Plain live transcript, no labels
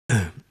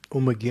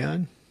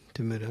Omagyan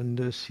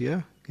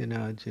Timirandasya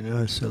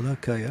Ganajana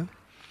Salakaya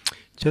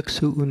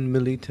Chaksu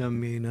Unmilitam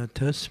Yena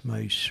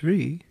Tasmai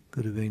Shri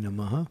Gurave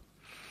Namaha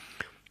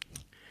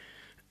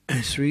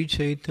Sri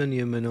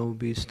Chaitanya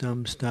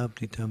Manobhistam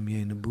Staptitam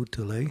Yena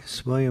Bhutale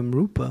Swayam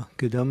Rupa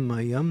Gadam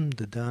Mayam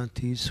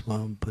Dadati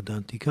Swam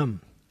Padantikam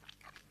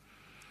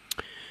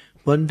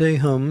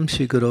Vandeham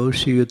Shigaro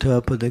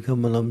Shiyata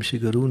Padekamalam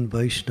Shigarun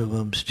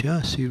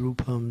Vaishnavamscha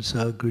Sirupam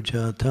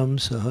Sagrajatam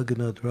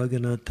Sahaganat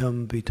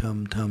Raganatam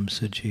Vitam Tam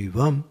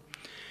Sajivam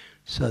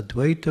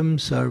Sadvaitam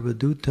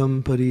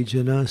Sarvadutam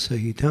Parijana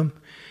Sahitam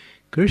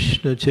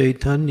Krishna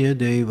Chaitanya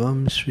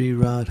Devam Sri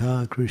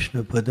Radha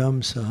Krishna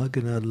Padam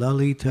Sahagana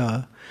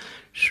Lalita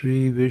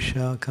Sri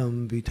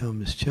Vishakam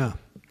Vitamscha.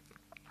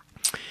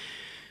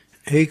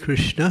 Hey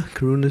Krishna,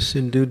 Karuna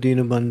Sindhu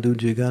Dinabandhu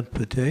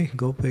Jagatpate,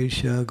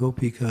 Gopesha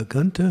Gopika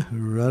Kanta,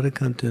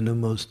 Radhakanta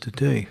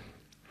Namostate.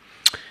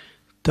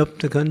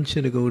 Tapta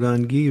Kanchana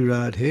Gaurangi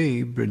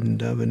Radhe,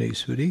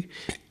 Vrindavaneshwari,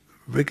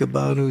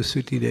 Rikabhanu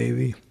Suti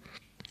Devi,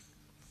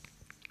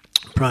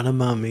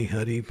 Pranamami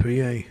Hari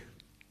Priye.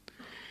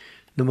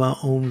 Nama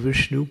Om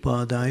Vishnu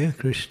Padaya,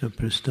 Krishna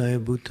Prastaya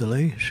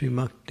Bhutale,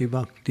 Srimakti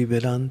Bhakti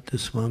Vedanta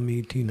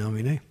Swami Ti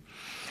Namine.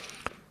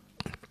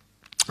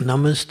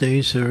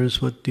 Namaste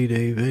Saraswati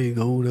Deve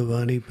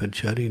Gaudavani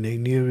Pacharine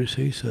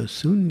Nirvisesa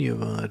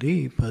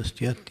Sunyavadi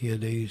Pastyatya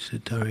De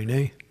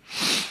Sitarine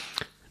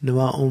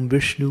Nama Om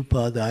Vishnu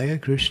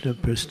Padaya Krishna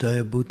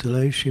Prastaya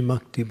Bhutale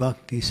Srimakti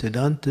Bhakti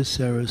Siddhanta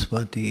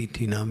Saraswati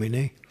Iti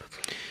Namine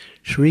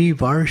Sri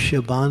Varsha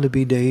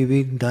Banabi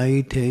Devi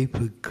Daite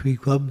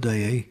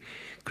Krikwabdaye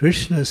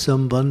Krishna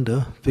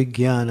Sambandha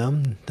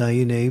Vijnanam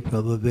Dayine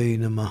Prabhave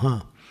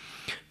Namaha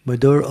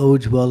Madhur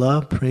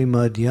Ojwala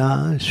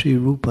Premadya Sri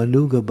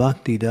Rupanuga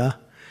Bhaktida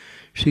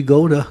Sri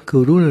Gauda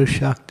Karuna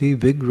Shakti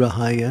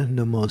Vigrahaya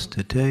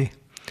Namostate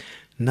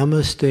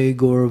Namaste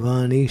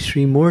Gauravani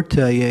Sri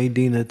Murtaye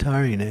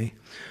Dinatarine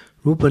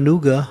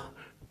Rupanuga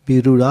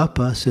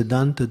Virurapa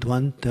Siddhanta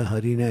Dvanta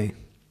Harine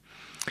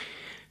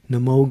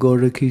Namo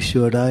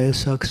Gaurakishwaraya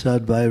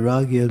Saksad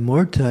Vairagya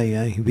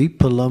Murtaye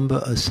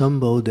Vipalamba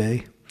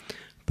Asambode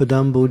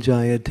Padambo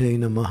Jayate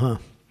Namaha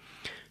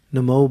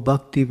Namo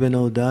Bhakti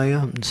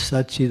Vinodaya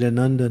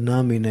Sachidananda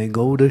Namine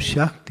Gauda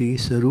Shakti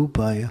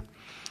Sarupaya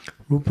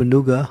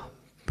Rupanuga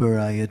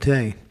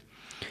Parayate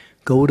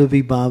Gauda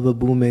Vibhava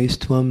Bhumes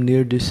Tvam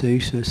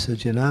Nirdisesha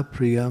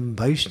Sajanapriyam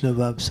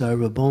Vaishnavav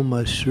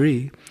Sarvabhauma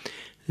Shri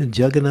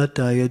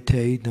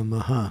Jagannatayate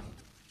Namaha.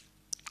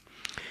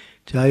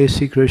 Jaya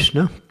Sri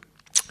Krishna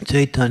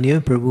Chaitanya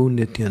Prabhu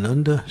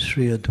Nityananda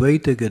Sri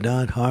Advaita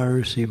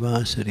Gadadhar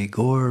Sivasari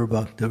Gaur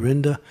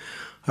Bhaktavinda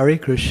Hare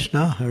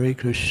Krishna,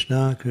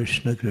 Krishna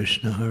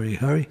Krishna, Hare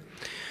Hare,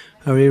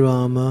 Hare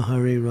Rama,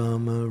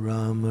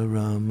 Rama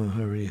Rama,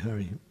 Hare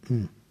Hare.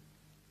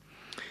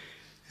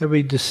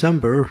 Every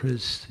December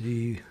is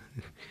the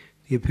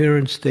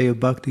appearance day of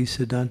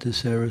Bhaktisiddhanta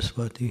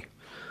Sarasvati.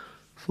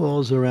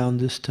 Falls around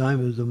this time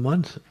of the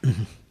month.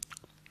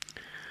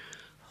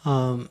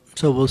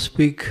 So we'll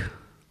speak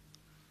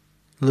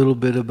a little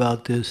bit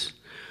about this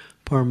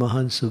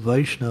Paramahansa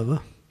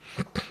Vaishnava.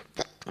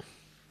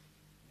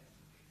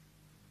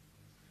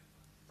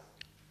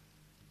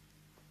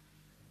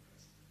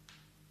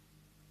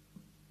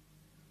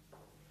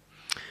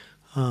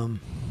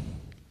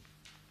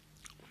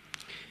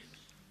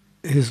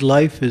 His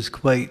life is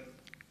quite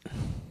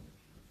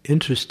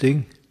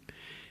interesting,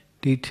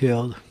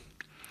 detailed.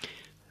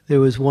 There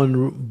was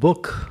one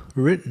book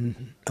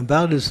written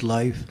about his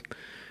life,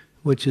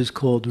 which is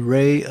called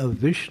Ray of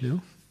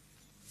Vishnu,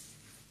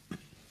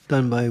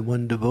 done by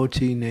one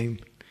devotee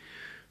named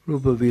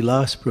Rupa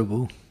Vilas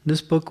Prabhu.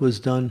 This book was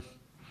done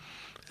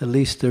at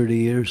least 30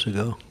 years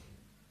ago,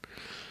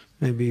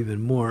 maybe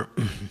even more.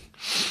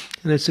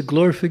 And it's a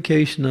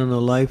glorification on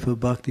the life of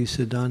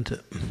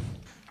Bhaktisiddhanta.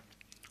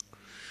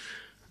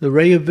 The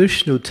Ray of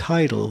Vishnu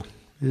title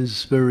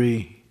is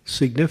very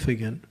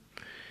significant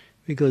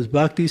because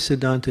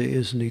Bhaktisiddhanta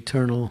is an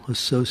eternal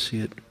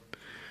associate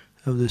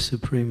of the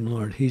Supreme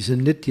Lord. He's a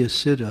Nitya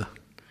Siddha.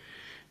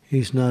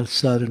 He's not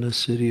Sadhana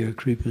Siddhi or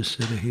Kripa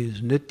Siddha. He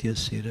is Nitya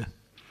Siddha.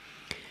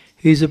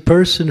 He's a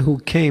person who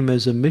came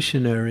as a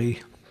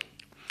missionary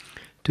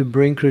to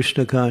bring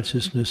Krishna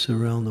consciousness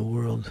around the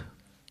world.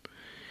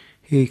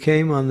 He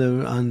came on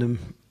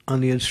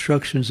the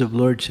instructions of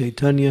Lord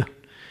Chaitanya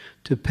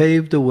to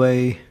pave the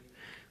way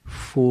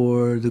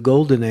for the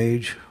Golden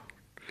Age,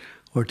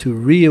 or to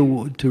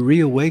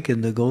reawaken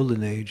the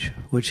Golden Age,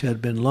 which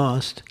had been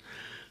lost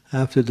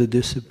after the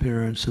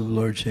disappearance of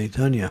Lord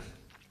Chaitanya.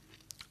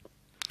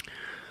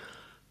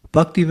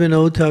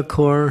 Bhaktivinoda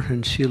Thakur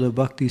and Srila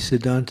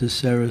Bhaktisiddhanta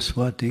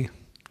Sarasvati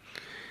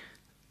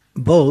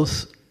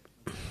both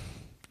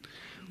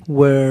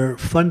were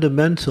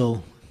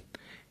fundamental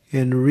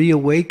in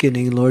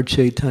reawakening Lord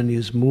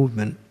Chaitanya's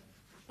movement.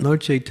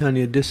 Lord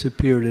Chaitanya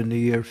disappeared in the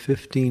year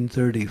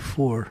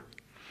 1534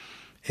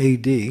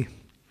 AD,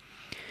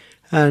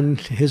 and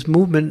his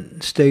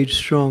movement stayed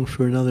strong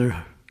for another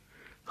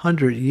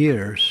 100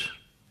 years,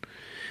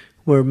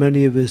 where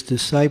many of his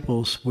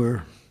disciples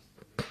were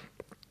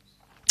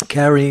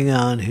carrying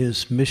on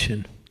his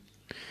mission.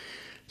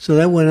 So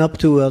that went up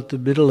to about the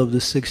middle of the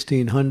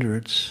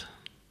 1600s.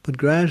 But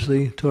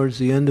gradually, towards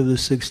the end of the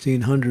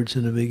 1600s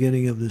and the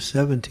beginning of the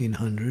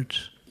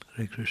 1700s,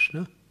 Hare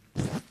Krishna.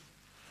 Hare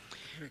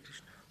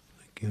Krishna.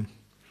 Thank you.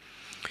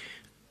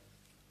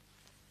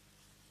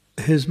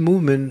 His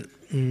movement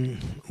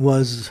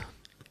was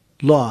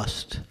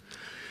lost.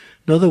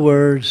 In other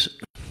words,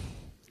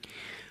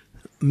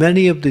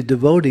 many of the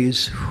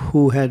devotees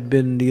who had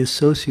been the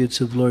associates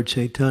of Lord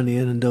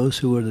Chaitanya and those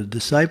who were the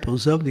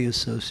disciples of the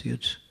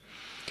associates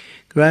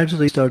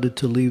gradually started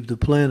to leave the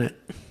planet.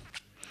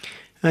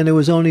 And there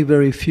was only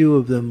very few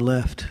of them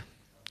left.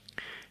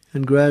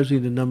 And gradually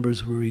the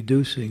numbers were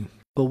reducing.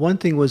 But one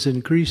thing was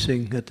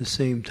increasing at the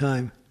same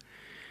time.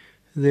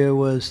 There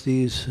was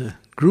these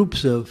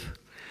groups of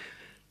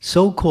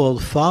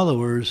so-called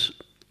followers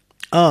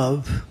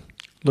of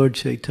Lord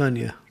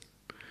Chaitanya.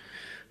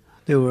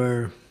 There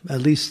were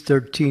at least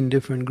 13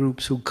 different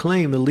groups who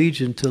claim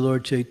allegiance to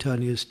Lord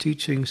Chaitanya's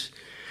teachings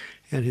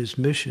and his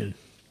mission.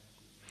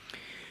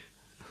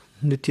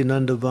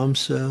 Nityananda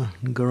Vamsa,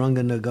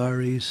 Gauranga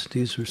Nagaris,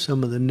 these were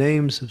some of the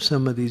names of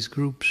some of these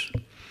groups.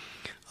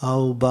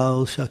 Aul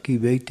Baal,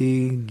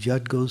 Shakiveti,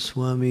 Jat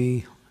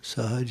Goswami,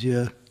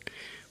 Sahaja,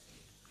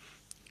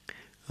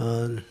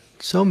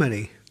 so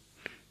many.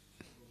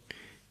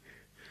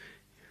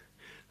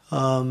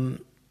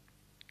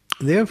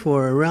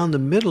 Therefore, around the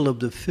middle of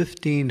the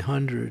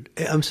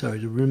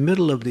the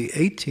middle of the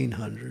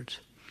 1800s,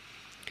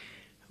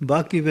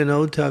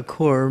 Bhaktivinoda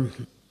Thakur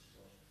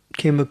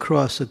came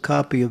across a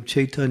copy of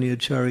Chaitanya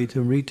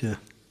Charitamrita.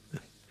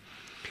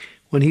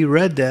 When he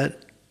read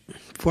that,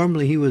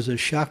 formerly he was a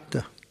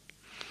Shakta,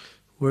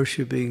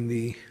 worshipping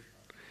the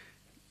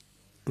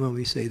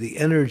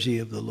energy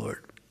of the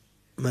Lord.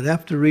 But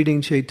after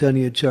reading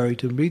Chaitanya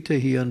Charitamrita,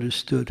 he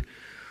understood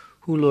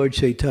who Lord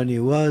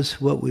Chaitanya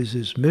was, what was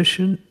his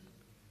mission,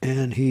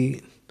 and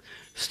he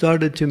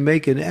started to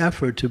make an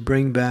effort to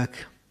bring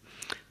back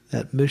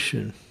that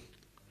mission.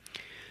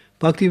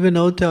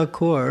 Bhaktivinoda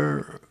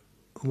Thakur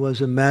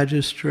was a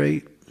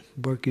magistrate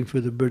working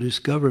for the British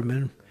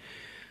government,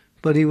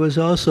 but he was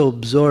also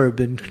absorbed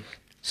in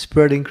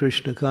spreading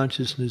Krishna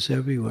consciousness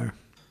everywhere.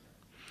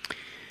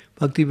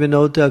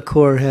 Bhaktivinoda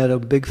Thakur had a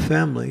big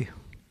family.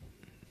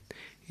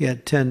 He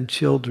had 10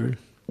 children.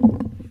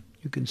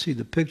 You can see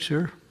the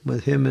picture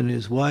with him and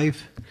his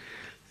wife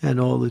and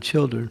all the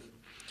children.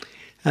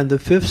 And the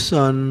fifth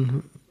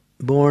son,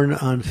 born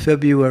on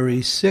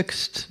February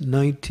 6,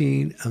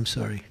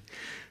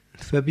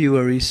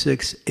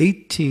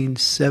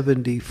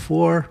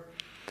 1874,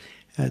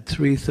 at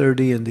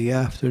 3:30 in the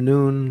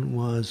afternoon,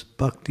 was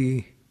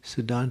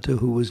Bhaktisiddhanta,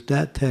 who was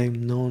that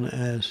time known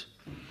as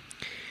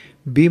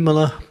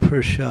Bimala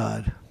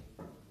Prasad.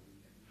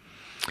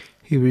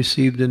 He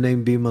received the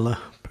name Bimala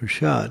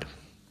Prasad.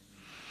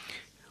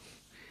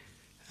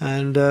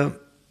 And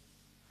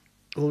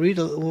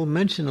we'll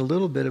mention a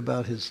little bit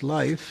about his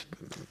life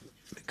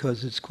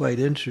because it's quite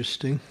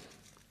interesting.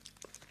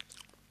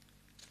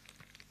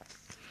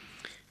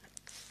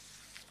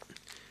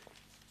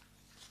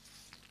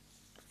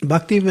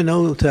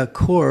 Bhaktivinoda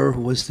Thakur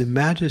was the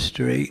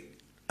magistrate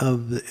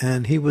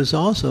and he was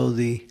also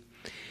the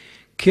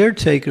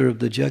caretaker of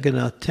the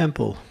Jagannath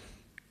temple,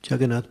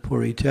 Jagannath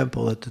Puri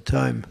temple at the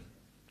time.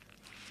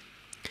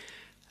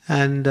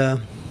 And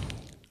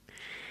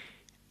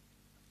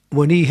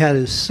when he had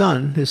his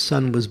son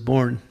was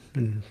born,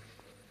 and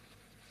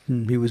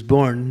he was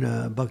born,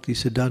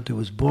 Bhaktisiddhanta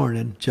was born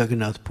in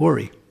Jagannath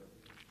Puri.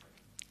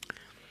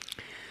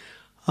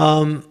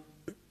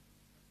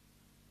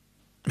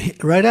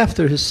 Right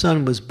after his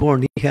son was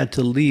born, he had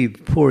to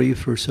leave Puri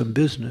for some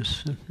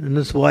business. And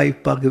his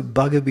wife,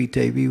 Bhagavi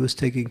Devi, was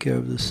taking care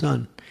of the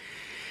son.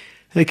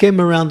 And it came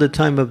around the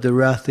time of the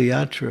Rath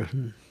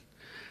Yatra.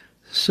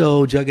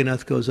 So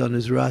Jagannath goes on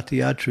his Rath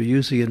Yatra,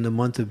 usually in the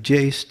month of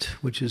Jyesht,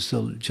 which is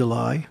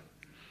July.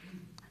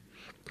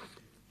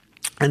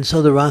 And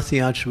so the Rath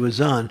Yatra was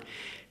on.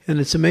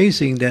 And it's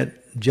amazing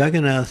that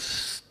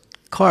Jagannath's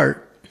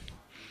cart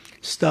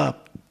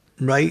stopped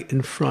right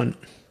in front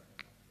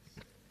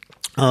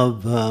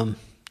of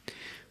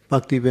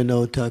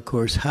Bhaktivinoda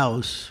Thakur's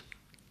house.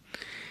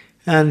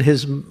 And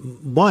his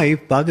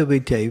wife, Bhagavi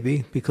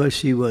Devi, because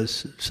she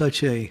was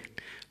such a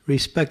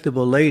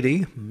respectable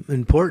lady,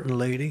 important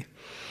lady,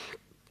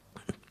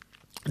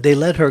 they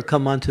let her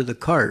come onto the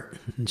cart.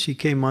 And she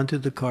came onto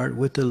the cart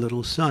with the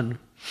little son,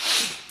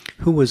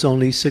 who was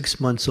only 6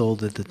 months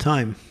old at the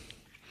time.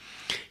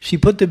 She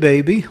put the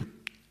baby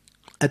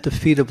at the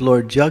feet of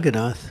Lord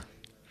Jagannath.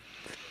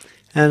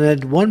 And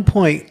at one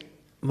point,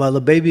 while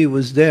the baby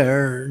was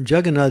there,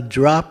 Jagannath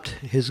dropped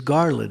his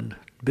garland,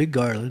 big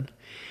garland,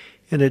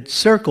 and it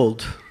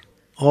circled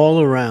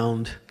all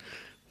around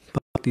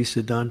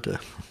Bhaktisiddhanta.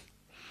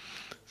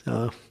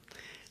 So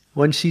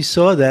when she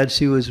saw that,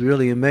 she was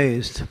really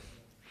amazed.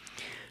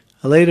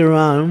 Later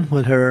on,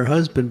 when her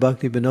husband,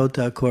 Bhaktivinoda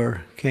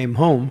Thakur, came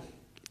home,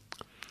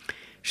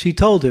 she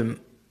told him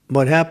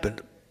what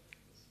happened.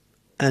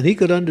 And he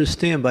could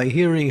understand by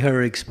hearing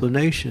her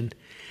explanation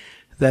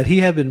that he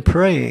had been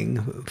praying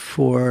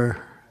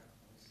for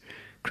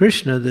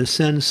Krishna to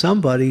send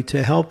somebody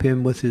to help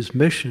him with his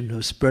mission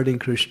of spreading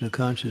Krishna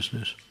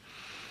consciousness.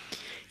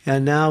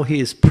 And now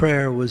his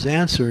prayer was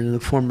answered in the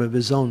form of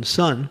his own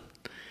son,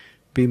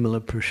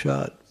 Bimala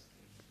Prasad.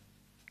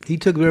 He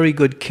took very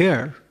good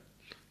care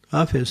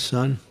of his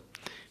son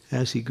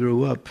as he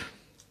grew up.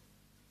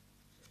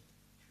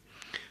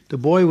 The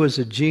boy was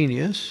a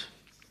genius.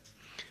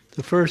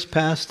 The first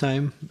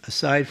pastime,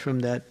 aside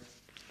from that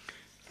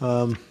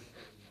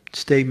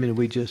statement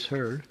we just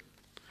heard,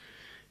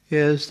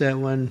 is that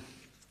when,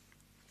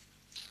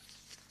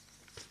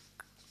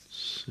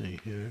 let's see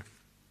here,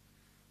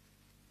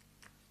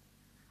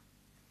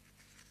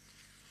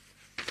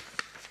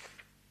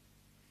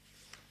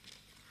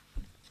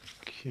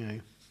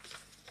 okay.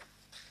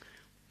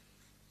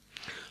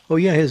 Oh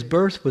yeah, his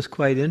birth was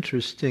quite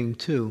interesting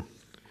too.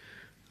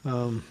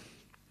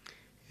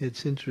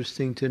 It's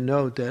interesting to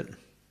note that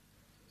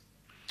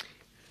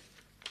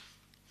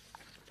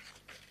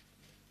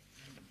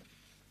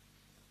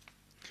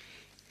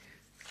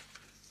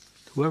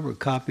whoever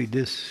copied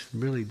this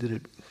really did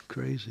it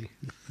crazy.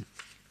 Is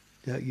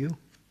that you?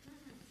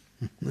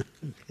 Okay.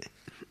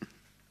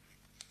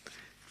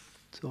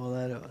 It's all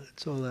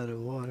out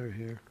of water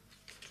here.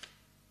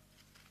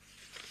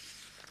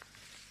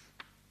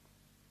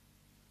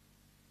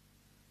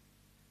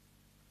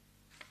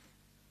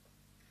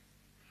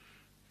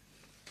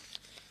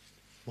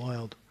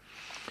 Wild.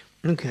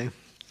 Okay.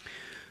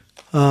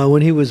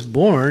 When he was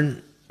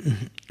born,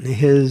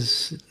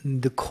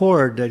 the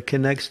cord that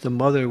connects the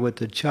mother with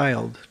the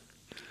child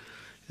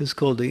is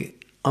called the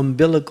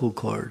umbilical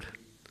cord.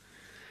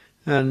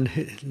 And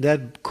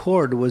that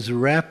cord was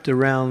wrapped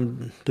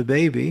around the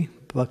baby,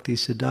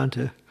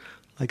 Bhaktisiddhanta,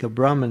 like a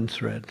Brahman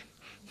thread.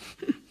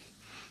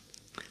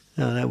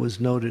 Now that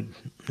was noted,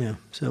 yeah.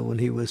 So when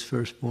he was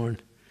first born,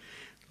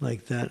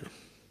 like that.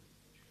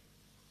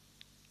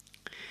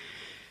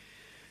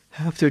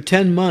 After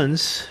 10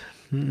 months,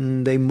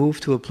 they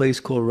moved to a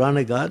place called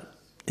Ranagat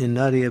in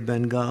Nadia,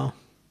 Bengal.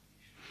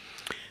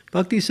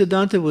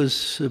 Bhaktisiddhanta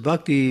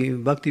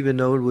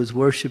Bhaktivinoda was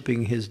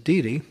worshipping his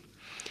deity,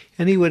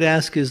 and he would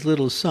ask his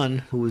little son,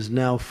 who was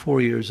now 4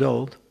 years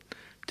old,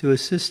 to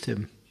assist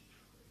him.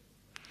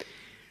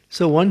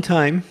 So one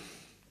time,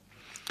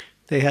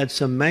 they had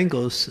some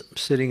mangoes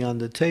sitting on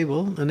the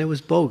table, and it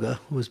was boga.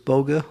 It was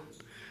boga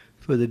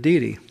for the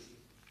deity.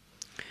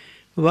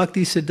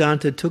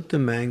 Bhaktisiddhanta took the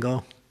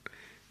mango.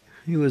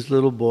 He was a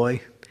little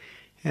boy,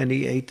 and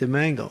he ate the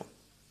mango.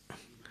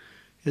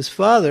 His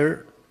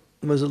father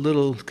was a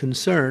little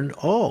concerned.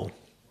 Oh,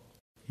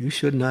 you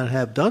should not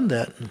have done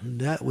that.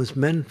 That was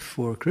meant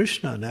for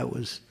Krishna. That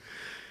was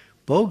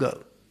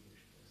boga.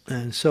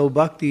 And so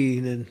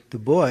Bhakti, the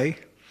boy,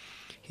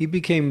 he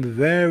became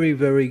very,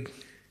 very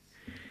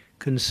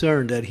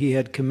concerned that he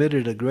had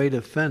committed a great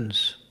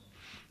offense.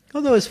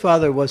 Although his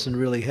father wasn't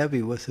really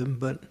heavy with him,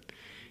 but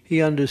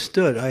he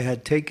understood. I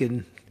had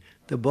taken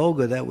the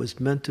boga that was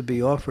meant to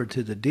be offered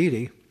to the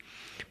deity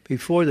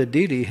before the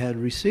deity had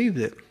received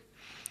it.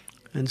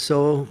 And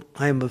so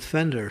I am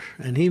offender.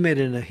 And he made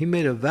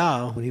a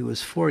vow when he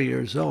was 4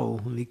 years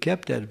old, and he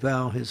kept that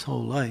vow his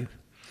whole life,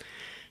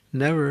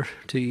 never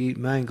to eat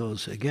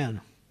mangoes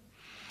again.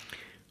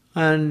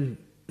 And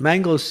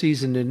mango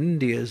season in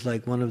India is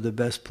like one of the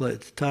best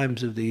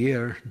times of the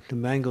year. The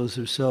mangoes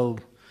are so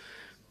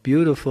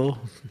beautiful,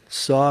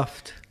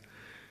 soft.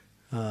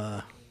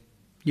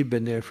 You've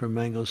been there for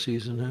mango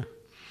season, huh?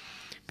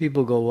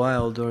 People go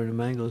wild during the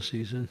mango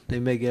season. They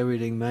make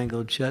everything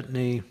mango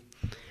chutney,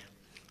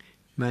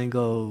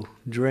 mango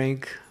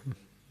drink,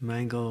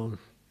 mango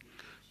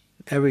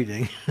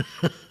everything.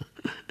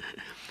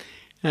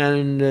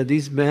 And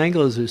these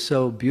mangoes are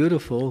so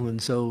beautiful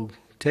and so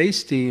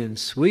tasty and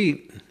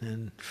sweet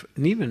and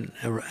even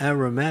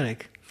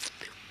aromatic.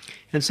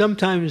 And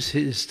sometimes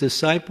his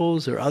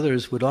disciples or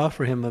others would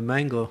offer him a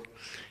mango,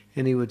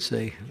 and he would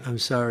say, "I'm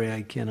sorry,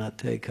 I cannot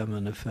take, I'm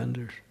an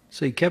offender."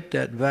 So he kept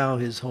that vow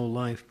his whole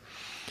life.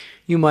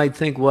 You might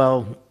think,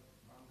 well,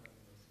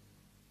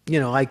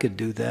 I could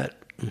do that.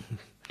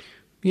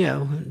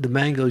 The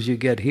mangoes you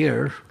get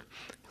here,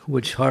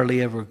 which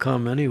hardly ever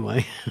come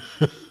anyway.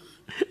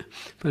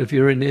 But if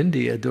you're in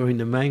India during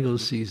the mango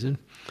season,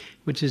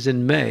 which is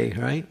in May,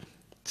 right?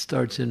 It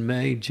starts in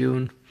May,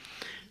 June.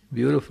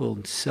 Beautiful,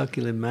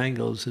 succulent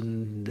mangoes,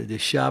 and the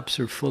shops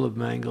are full of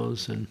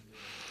mangoes, and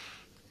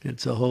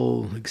it's a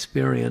whole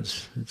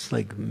experience. It's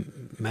like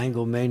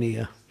mango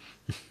mania.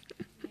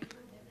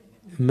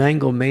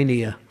 Mango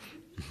mania.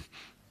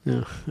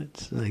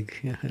 It's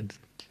like,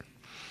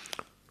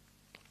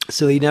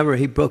 So he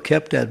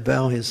kept that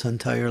vow his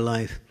entire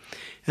life.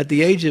 At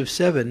the age of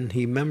 7,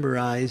 he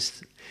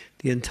memorized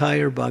the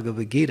entire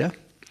Bhagavad Gita,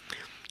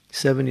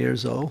 7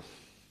 years old,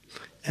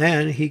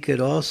 and he could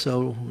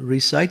also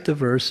recite the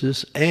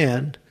verses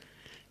and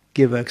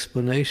give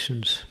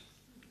explanations.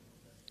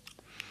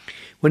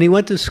 When he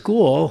went to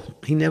school,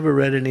 he never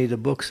read any of the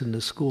books in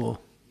the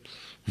school,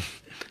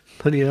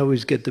 but he'd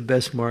always get the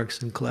best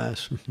marks in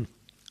class.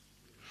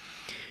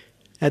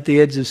 At the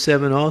age of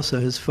 7 also,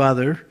 his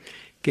father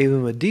gave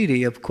him a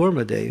deity of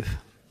Kurmadev,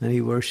 and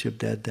he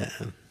worshipped at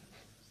that.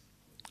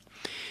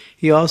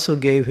 He also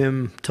gave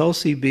him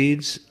Tulsi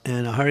beads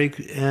and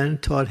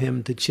taught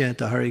him to chant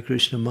the Hare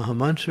Krishna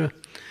Mahamantra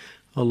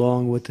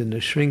along with the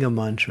Nrsimha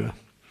mantra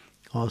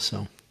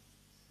also.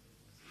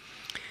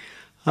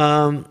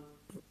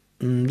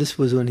 This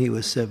was when he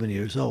was 7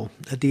 years old.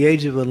 At the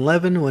age of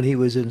 11, when he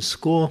was in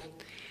school,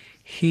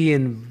 he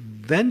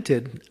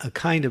invented a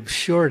kind of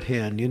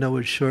shorthand. You know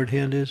what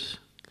shorthand is?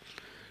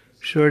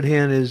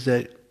 Shorthand is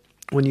that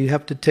when you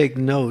have to take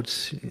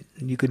notes,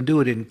 you can do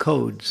it in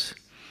codes.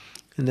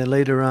 And then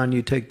later on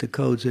you take the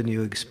codes and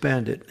you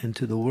expand it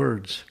into the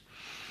words.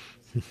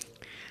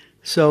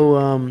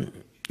 So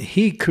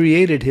he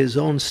created his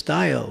own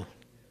style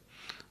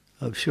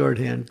of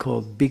shorthand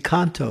called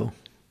Bikanto.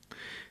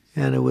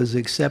 And it was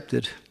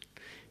accepted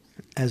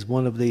as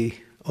one of the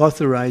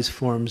authorized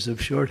forms of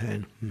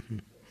shorthand.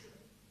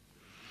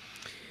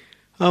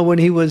 When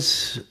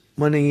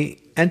he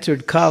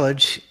entered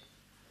college,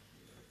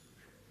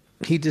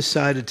 he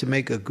decided to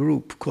make a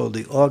group called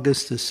the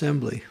August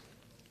Assembly.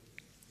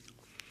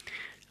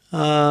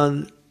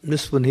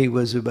 This when he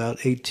was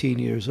about 18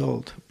 years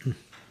old.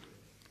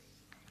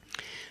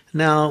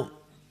 Now,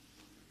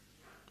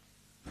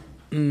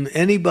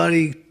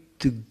 anybody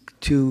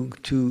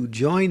to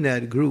join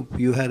that group,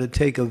 you had to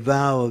take a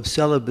vow of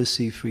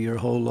celibacy for your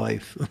whole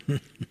life.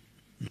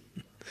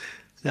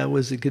 That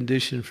was the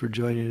condition for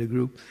joining the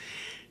group.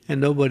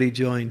 And nobody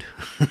joined,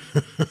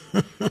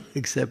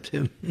 except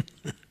him.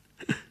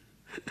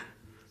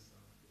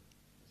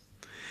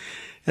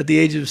 At the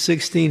age of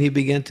 16, he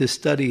began to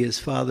study his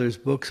father's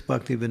books,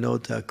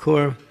 Bhaktivinoda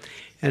Thakur,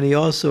 and he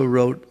also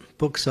wrote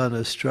books on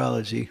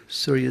astrology,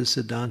 Surya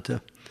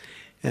Siddhanta,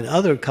 and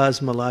other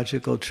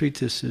cosmological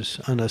treatises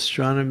on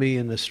astronomy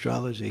and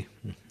astrology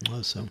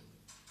also.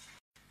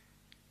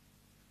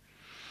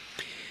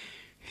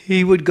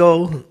 He would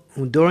go,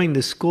 during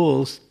the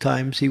school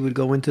times, he would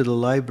go into the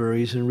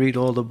libraries and read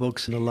all the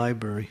books in the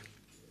library.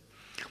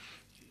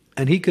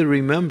 And he could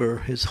remember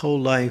his whole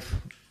life,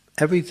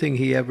 everything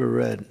he ever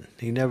read.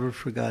 He never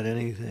forgot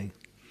anything.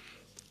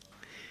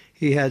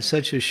 He had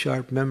such a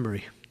sharp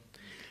memory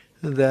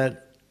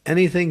that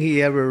anything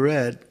he ever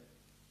read,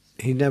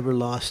 he never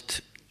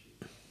lost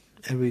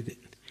everything.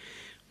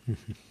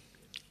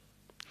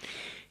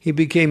 He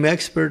became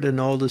expert in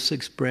all the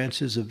 6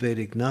 branches of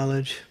Vedic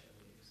knowledge.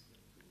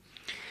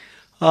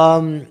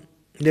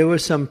 There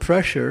was some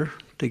pressure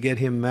to get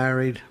him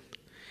married,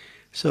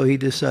 so he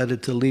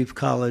decided to leave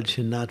college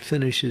and not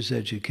finish his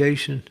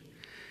education.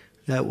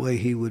 That way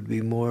he would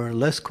be more or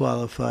less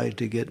qualified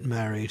to get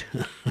married.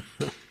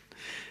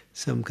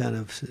 Some kind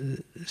of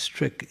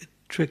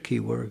tricky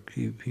work.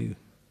 In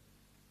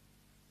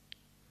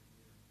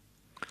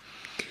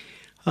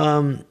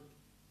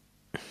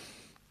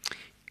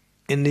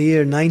the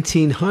year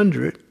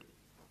 1900,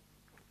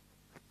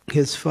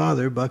 his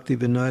father,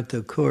 Bhaktivinoda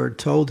Thakur,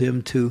 told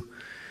him to,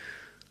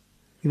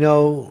 in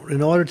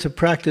order to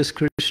practice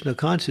Krishna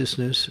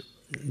consciousness,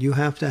 you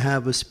have to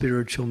have a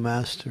spiritual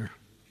master.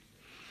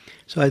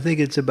 So I think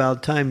it's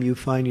about time you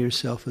find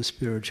yourself a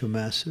spiritual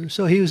master.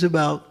 So he was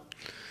about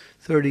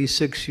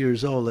 36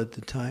 years old at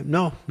the time.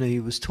 No, he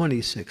was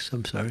 26.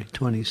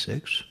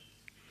 26.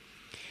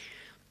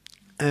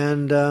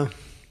 And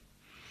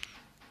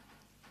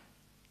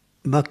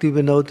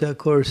Bhaktivinoda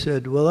Thakur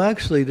said, well,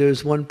 actually,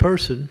 there's one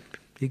person.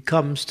 He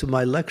comes to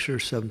my lecture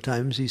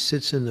sometimes. He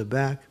sits in the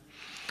back.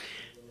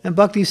 And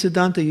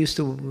Bhaktisiddhanta used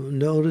to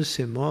notice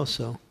him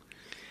also.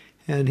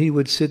 And he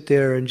would sit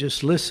there and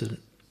just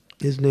listen.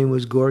 His name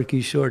was Gaur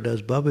Kishore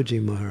Das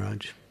Babaji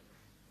Maharaj.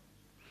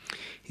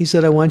 He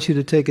said, I want you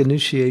to take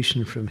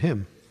initiation from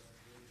him.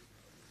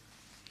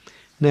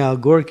 Now,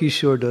 Gaur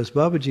Kishore Das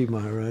Babaji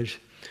Maharaj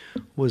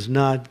was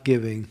not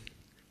giving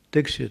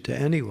diksha to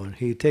anyone.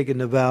 He had taken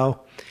the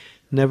vow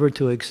never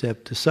to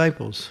accept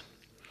disciples.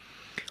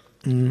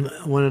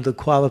 One of the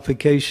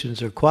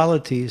qualifications or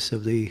qualities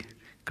of the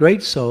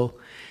great soul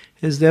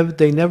is that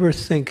they never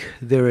think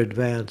they're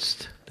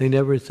advanced. They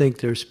never think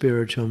they're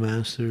spiritual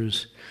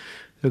masters.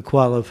 They're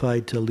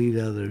qualified to lead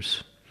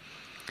others.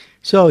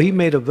 So he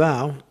made a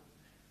vow,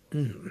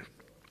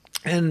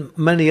 and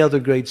many other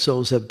great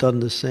souls have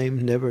done the same,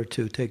 never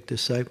to take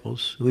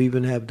disciples. We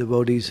even have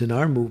devotees in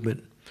our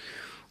movement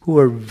who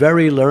are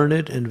very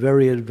learned and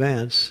very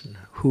advanced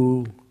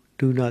who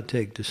do not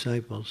take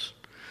disciples.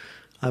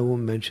 I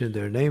won't mention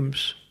their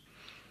names.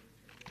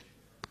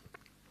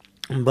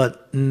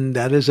 But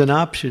that is an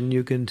option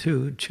you can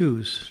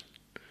choose.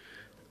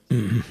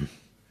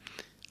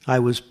 I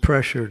was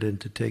pressured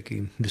into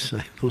taking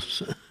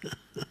disciples.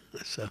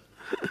 So,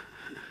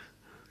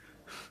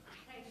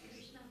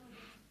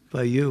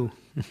 by you.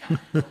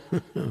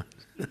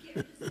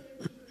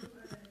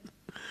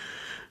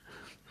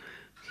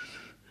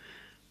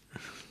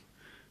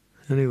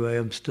 Anyway,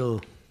 I'm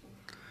still...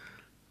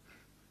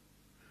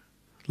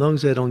 As long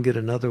as I don't get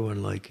another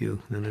one like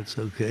you, then it's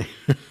okay.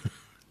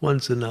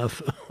 One's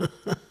enough.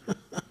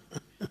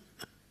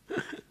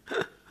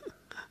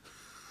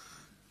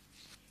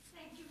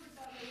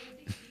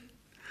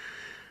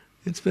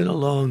 It's been a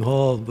long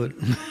haul, but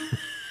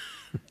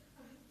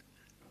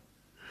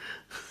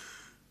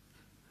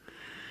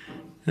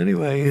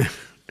anyway,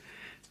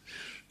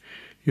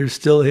 you're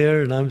still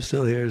here and I'm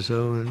still here,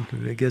 so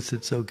I guess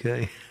it's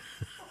okay.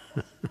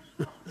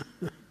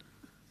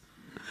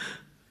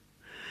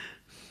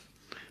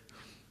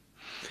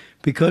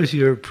 Because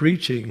you're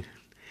preaching,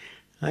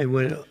 I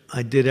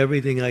did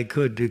everything I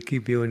could to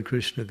keep you in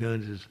Krishna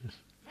consciousness.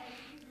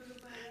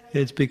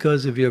 It's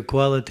because of your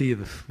quality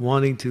of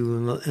wanting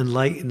to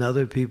enlighten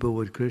other people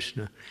with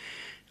Krishna.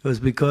 It was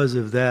because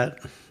of that.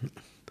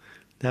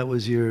 That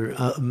was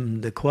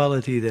the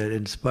quality that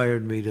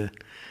inspired me to,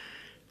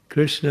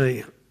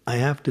 Krishna, I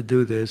have to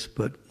do this,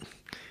 but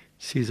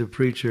she's a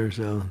preacher,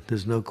 so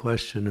there's no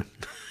question.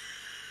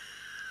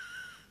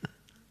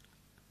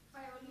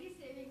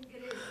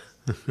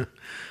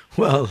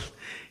 Well,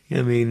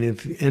 I mean,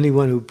 if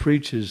anyone who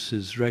preaches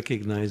is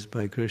recognized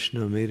by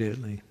Krishna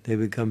immediately, they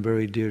become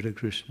very dear to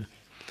Krishna.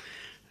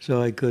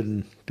 So I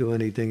couldn't do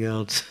anything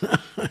else.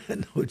 I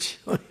had no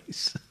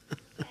choice.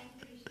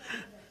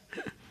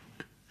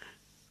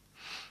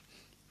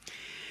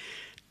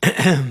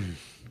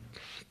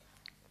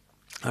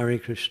 Hare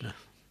Krishna.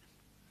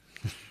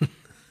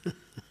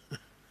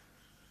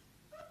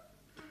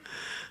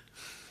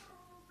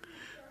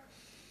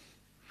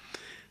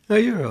 Oh,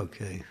 you're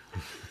okay.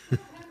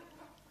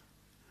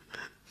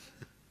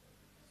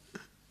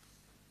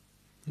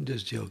 I'm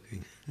just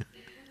joking.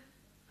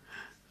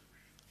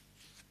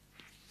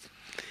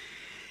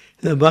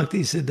 The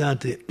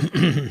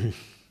Bhaktisiddhanta,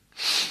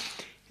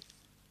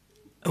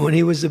 when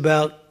he was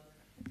about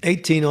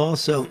 18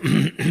 also,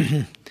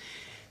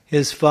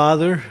 his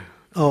father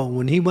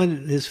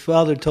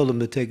told him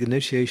to take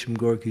initiation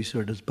from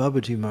Gaura Das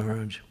Babaji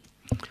Maharaj.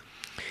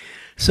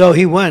 So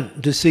he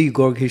went to see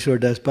Gaura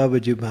Das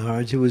Babaji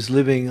Maharaj, who was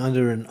living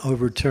under an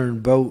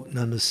overturned boat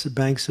on the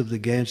banks of the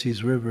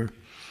Ganges River,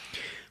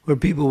 where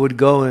people would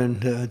go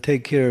and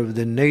take care of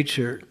the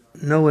nature.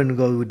 No one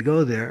would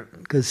go there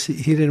because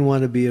he didn't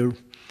want to be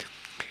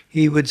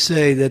he would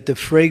say that the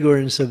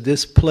fragrance of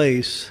this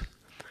place,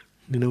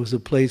 was a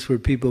place where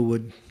people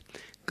would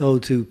go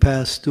to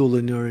pass stool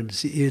and urine.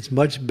 It's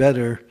much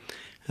better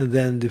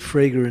than the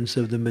fragrance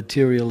of the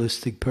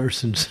materialistic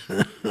persons.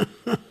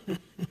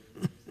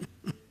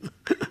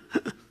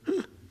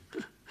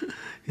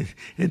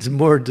 It's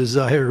more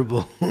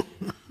desirable.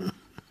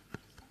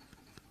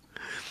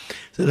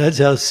 So that's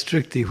how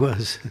strict he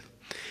was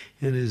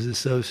in his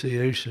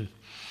association.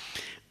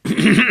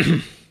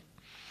 He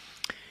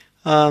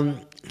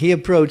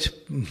approached,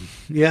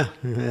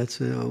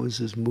 that was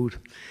his mood.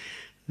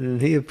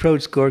 And he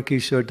approached Gaura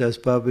Das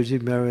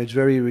Babaji Maharaj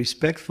very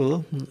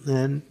respectful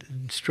and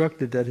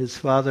instructed that his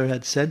father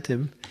had sent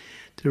him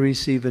to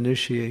receive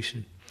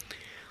initiation.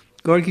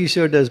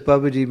 Gaura Das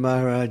Babaji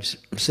Maharaj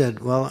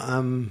said, well,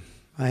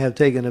 I have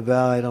taken a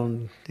vow, I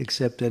don't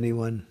accept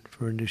anyone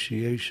for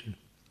initiation.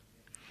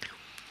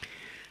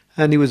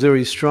 And he was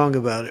very strong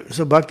about it.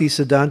 So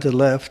Bhaktisiddhanta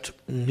left.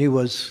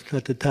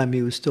 At the time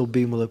he was still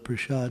Bimala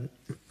Prasad.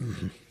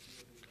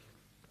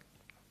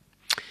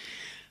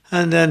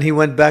 And then he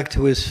went back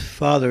to his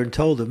father and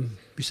told him,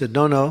 he said,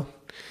 no,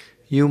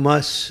 you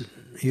must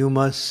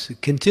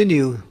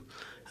continue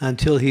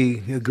until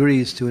he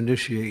agrees to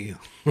initiate you.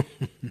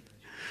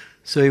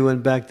 So he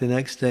went back the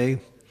next day,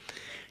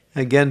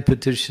 again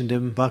petitioned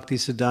him,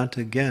 Bhaktisiddhanta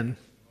again,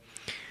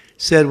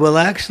 said, well,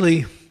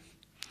 actually,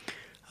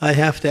 I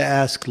have to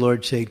ask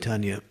Lord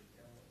Chaitanya.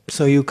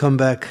 So you come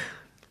back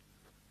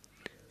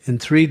in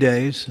 3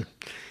 days,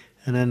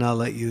 and then I'll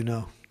let you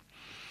know.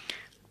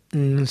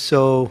 And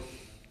so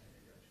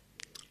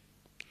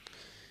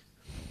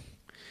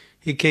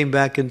he came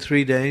back in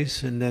 3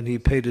 days, and then he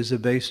paid his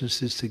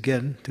obeisances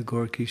again to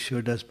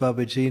Gaura Das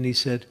Babaji, and he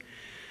said,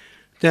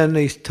 then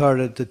they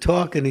started to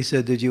talk, and he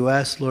said, did you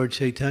ask Lord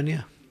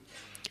Chaitanya?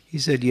 He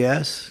said,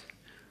 yes.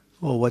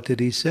 Well, what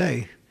did he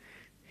say?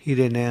 He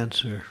didn't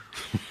answer.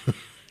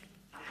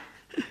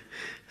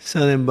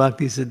 So then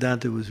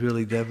Bhaktisiddhanta was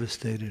really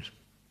devastated.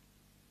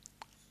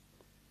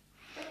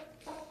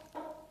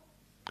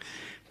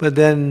 But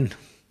then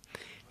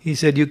he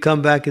said, you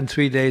come back in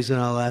 3 days and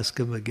I'll ask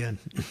him again.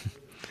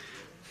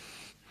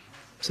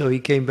 So he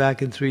came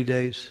back in 3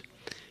 days.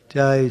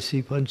 Jai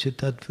Sri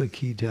Panchatattva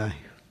Ki Jai.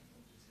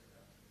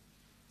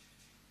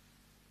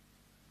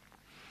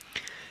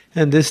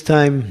 And this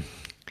time,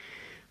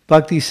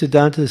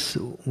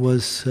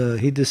 Bhaktisiddhanta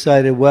he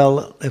decided,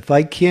 well, if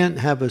I can't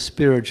have a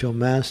spiritual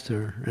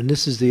master, and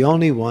this is the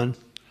only one,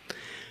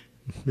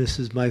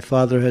 my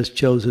father has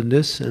chosen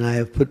this, and I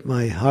have put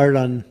my heart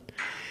on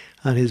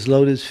his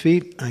lotus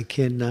feet, I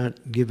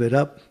cannot give it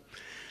up.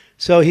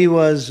 So he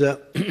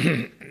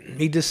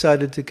he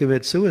decided to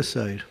commit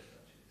suicide.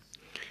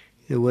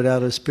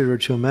 Without a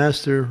spiritual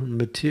master,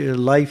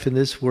 life in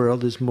this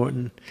world is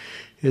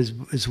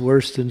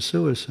worse than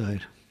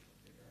suicide.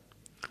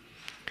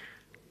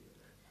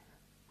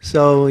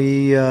 So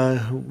he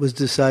was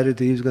decided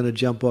that he was going to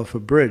jump off a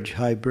bridge,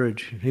 high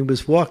bridge. He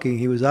was walking,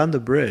 he was on the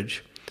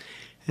bridge,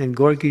 and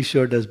Gaura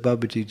Das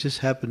Babaji just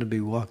happened to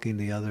be walking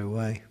the other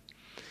way.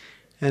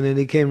 And then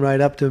he came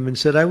right up to him and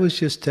said, I was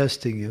just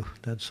testing you,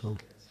 that's all.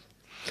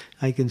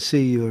 I can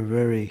see you are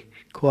very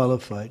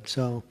qualified.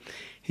 So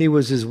he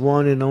was his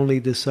one and only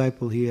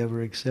disciple he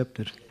ever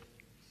accepted.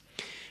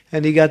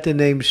 And he got the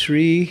name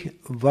Sri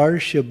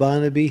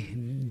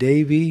Varshabhanavi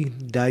Devi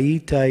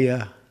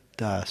Daitaya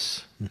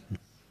Das.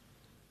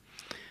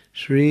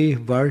 Sri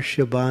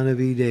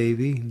Varshabhanavi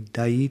Devi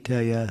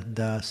Daitaya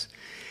Das.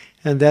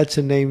 And that's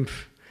a name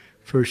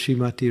for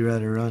Srimati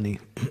Radharani.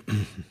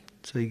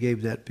 So he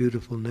gave that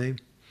beautiful name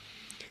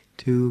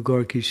to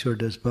Gaurkishore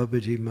Das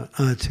Babaji,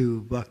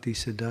 to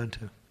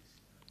Bhaktisiddhanta.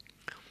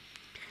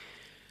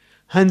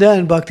 And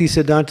then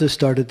Bhaktisiddhanta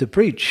started to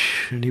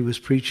preach, and he was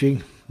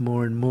preaching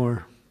more and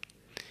more.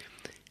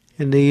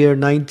 In the year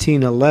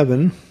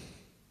 1911,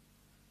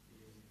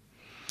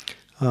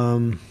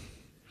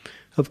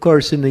 of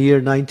course in the year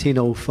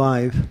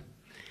 1905,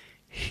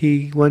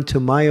 he went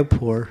to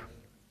Mayapur,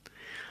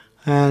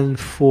 and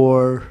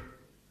for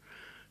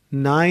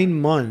 9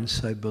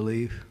 months, I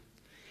believe,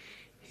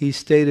 he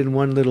stayed in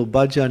one little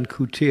bhajan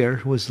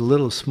kutir. It was a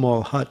little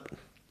small hut.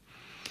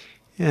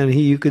 And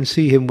you can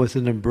see him with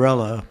an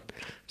umbrella.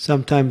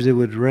 Sometimes it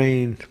would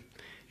rain,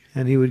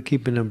 and he would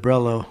keep an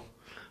umbrella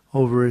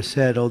over his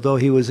head. Although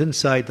he was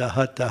inside the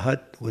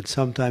hut would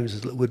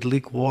sometimes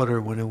leak water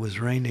when it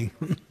was raining.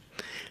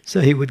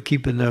 So he would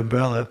keep an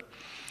umbrella.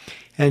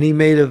 And he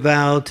made a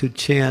vow to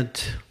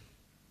chant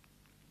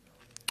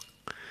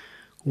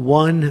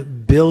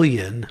 1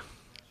 billion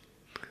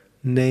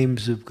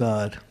names of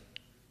God.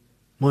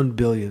 1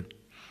 billion.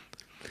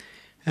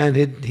 And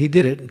he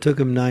did it. It took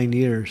him 9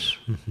 years.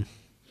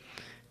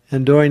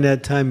 And during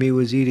that time he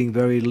was eating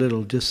very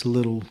little, just a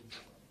little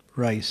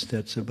rice,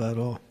 that's about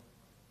all.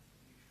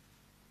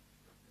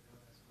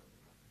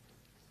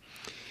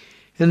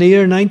 In the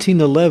year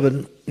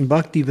 1911,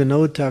 Bhakti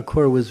Vinod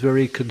Thakur was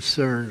very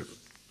concerned.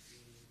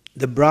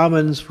 The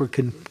Brahmins were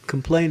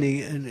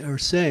complaining and are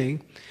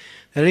saying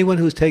that anyone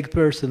who takes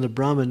birth in the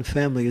Brahmin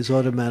family is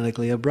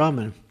automatically a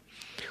Brahmin.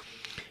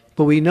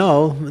 But we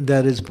know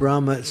that it's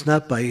Brahma, it's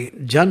not by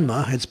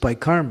janma, it's by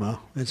karma,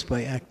 it's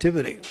by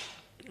activity.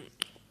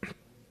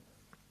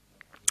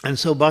 And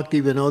so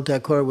Bhakti Vinod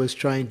Thakur was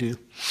trying to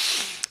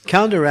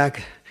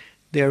counteract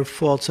their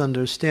false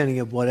understanding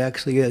of what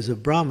actually is a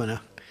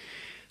Brahmana.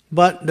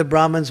 But the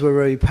Brahmins were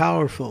very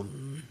powerful.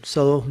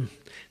 So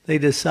they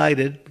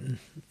decided,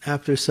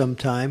 after some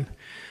time,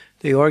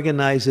 they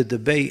organized a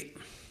debate.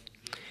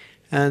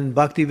 And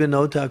Bhakti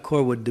Vinod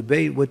Thakur would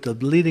debate with the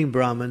leading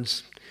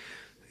Brahmins.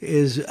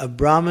 Is a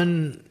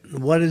Brahmin,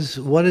 what is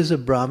a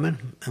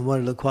Brahmin, and what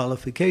are the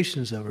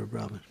qualifications of a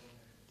Brahmin?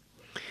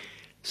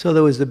 So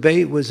there was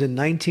debate, was in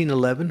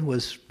 1911,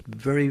 was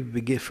very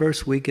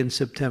first week in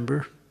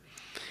September,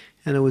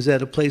 and it was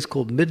at a place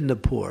called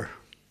Midnapur.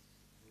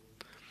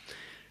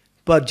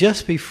 But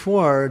just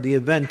before the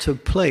event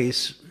took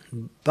place,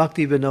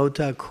 Bhakti Vinod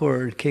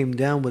Thakur came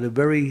down with a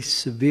very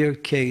severe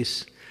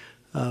case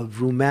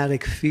of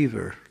rheumatic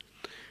fever.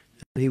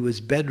 He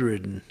was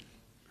bedridden.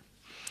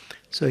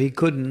 So he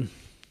couldn't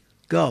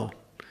go.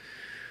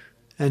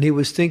 And he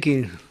was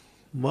thinking,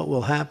 what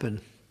will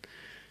happen?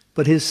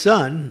 But his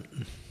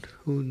son,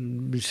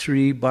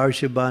 Sri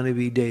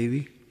Varshabhanavi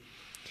Devi,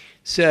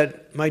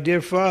 said, my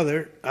dear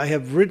father, I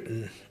have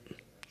written,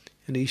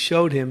 and he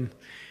showed him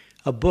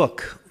a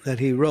book that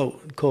he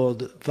wrote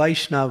called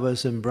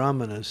Vaishnavas and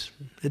Brahmanas.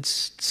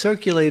 It's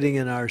circulating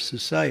in our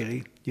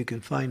society. You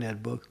can find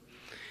that book.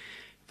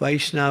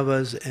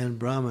 Vaishnavas and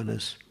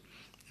Brahmanas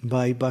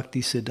by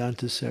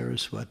Bhaktisiddhanta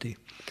Sarasvati.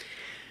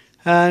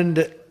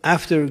 And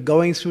after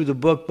going through the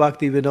book,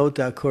 Bhakti Vinod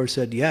Thakur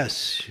said,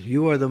 yes,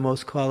 you are the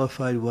most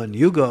qualified one,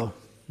 you go.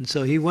 And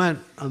so he went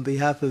on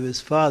behalf of his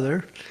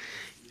father,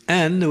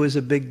 and there was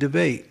a big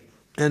debate,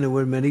 and there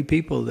were many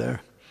people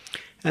there.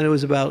 And it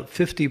was about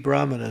 50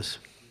 Brahmanas.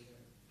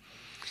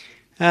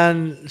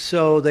 And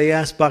so they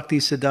asked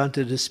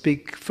Bhaktisiddhanta to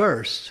speak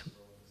first.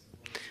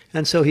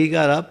 And so he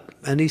got up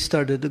and he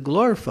started to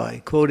glorify,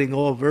 quoting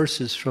all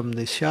verses from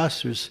the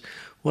Shastras.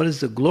 What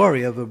is the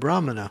glory of a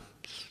Brahmana?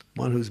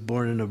 One who's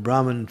born in a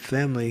Brahmin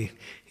family,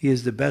 he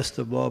is the best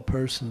of all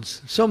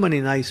persons. So many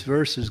nice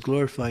verses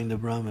glorifying the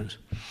Brahmins.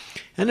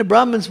 And the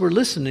Brahmins were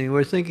listening,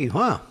 were thinking,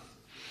 wow,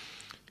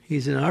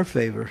 he's in our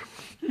favor.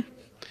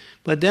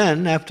 But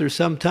then, after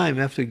some time,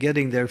 after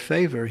getting their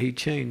favor, he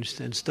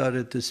changed and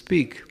started to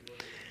speak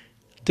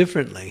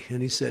differently.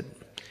 And he said,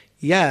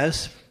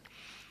 yes,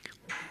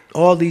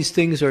 all these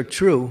things are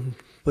true,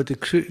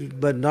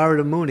 but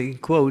Narada Muni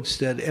quotes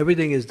that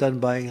everything is done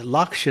by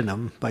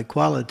lakshanam, by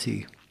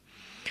quality,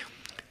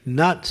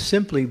 not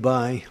simply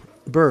by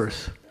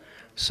birth.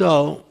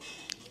 So,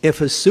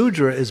 if a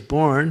Sudra is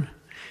born,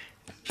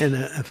 and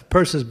if a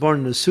person is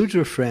born in a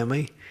Sudra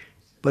family,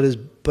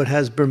 but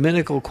has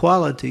Brahminical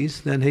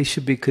qualities, then he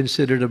should be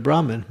considered a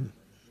Brahmin,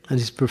 and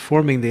he's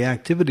performing the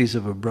activities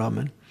of a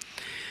Brahmin.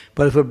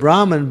 But if a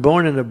Brahmin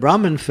born in a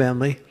Brahmin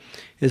family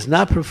is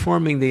not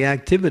performing the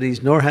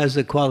activities, nor has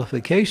the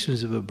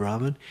qualifications of a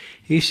Brahmin,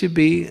 he should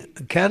be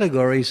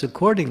categorized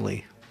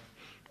accordingly.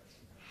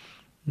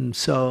 And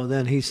so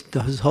then his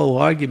whole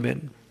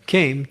argument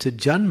came to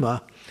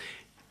Janma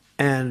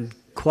and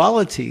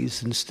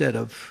qualities instead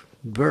of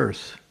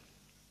birth.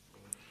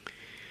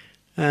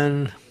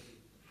 And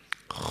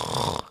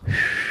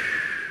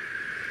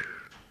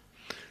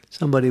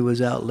somebody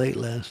was out late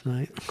last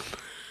night.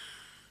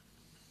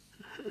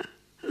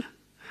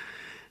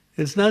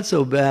 It's not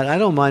so bad. I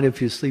don't mind if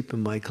you sleep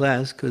in my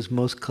class, because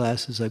most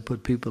classes I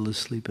put people to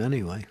sleep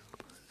anyway.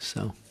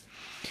 So,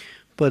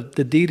 but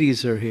the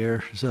deities are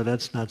here, so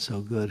that's not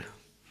so good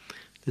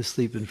to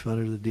sleep in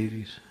front of the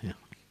deities. Yeah.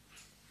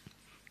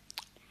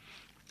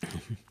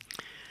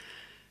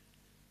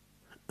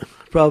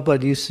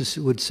 Prabhupada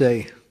would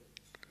say,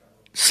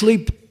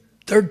 sleep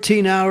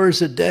 13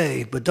 hours a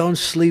day, but don't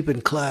sleep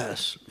in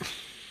class.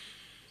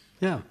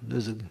 Yeah,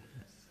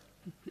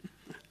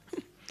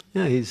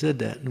 yeah, he said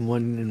that in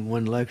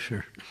one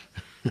lecture.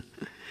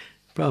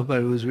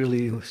 Prabhupada was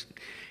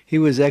he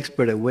was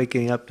expert at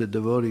waking up the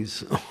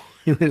devotees.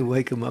 He would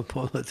wake them up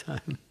all the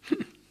time.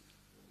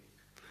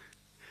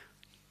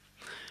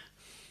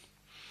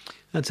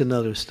 That's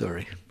another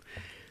story.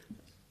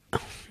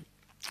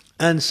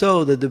 And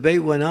so the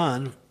debate went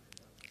on,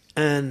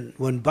 and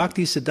when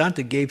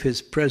Bhaktisiddhanta gave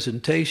his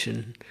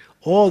presentation,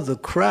 all the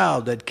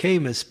crowd that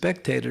came as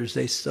spectators,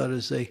 they started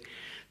to say,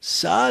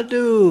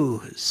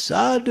 Sadhu,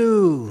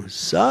 Sadhu,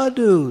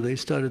 Sadhu. They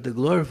started to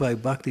glorify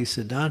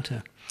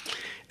Bhaktisiddhanta.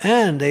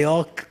 And they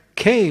all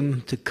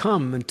came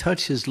and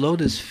touch his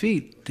lotus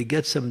feet to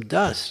get some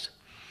dust.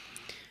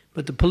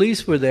 But the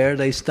police were there.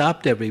 They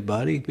stopped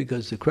everybody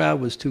because the crowd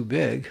was too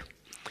big.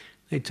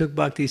 They took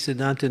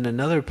Bhaktisiddhanta in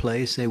another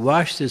place. They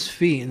washed his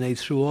feet and they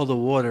threw all the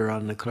water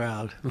on the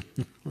crowd.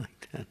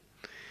 Like that.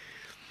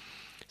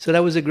 So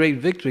that was a great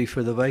victory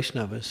for the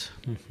Vaishnavas.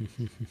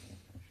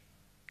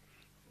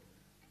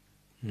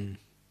 In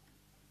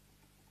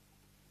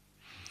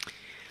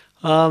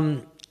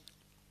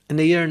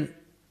the year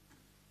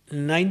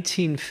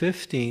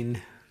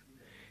 1915,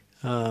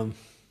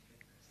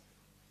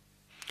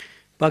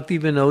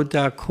 Bhaktivinoda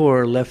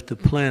Thakur left the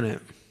planet.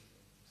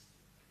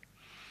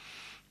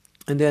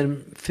 And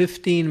then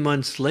 15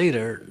 months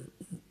later,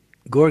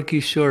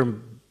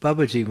 Gaurkishore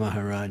Babaji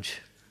Maharaj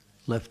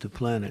left the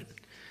planet.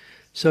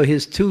 So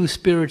his two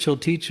spiritual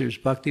teachers,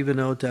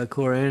 Bhaktivinoda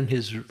Thakur and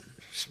his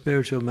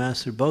spiritual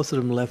master, both of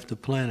them left the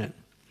planet.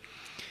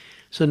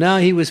 So now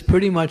he was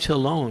pretty much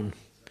alone,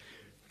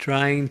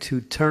 trying to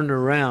turn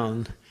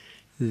around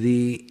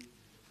the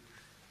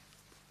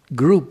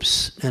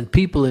groups and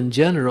people in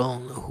general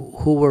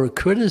who were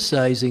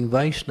criticizing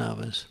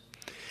Vaishnavas.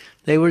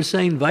 They were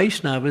saying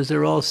Vaishnavas,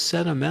 they're all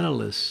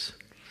sentimentalists.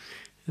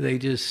 They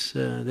just,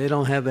 they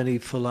don't have any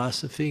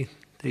philosophy.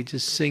 They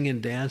just sing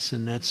and dance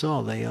and that's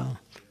all. They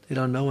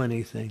don't know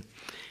anything.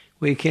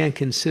 We can't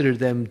consider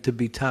them to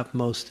be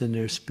topmost in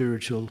their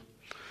spiritual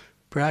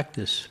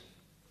practice.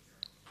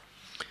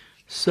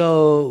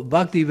 So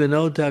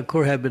Bhaktivinoda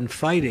Thakur had been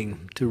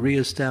fighting to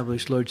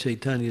reestablish Lord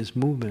Chaitanya's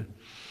movement.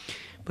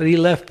 But he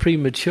left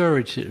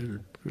premature,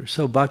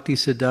 so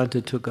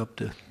Bhaktisiddhanta took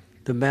up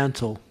the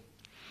mantle.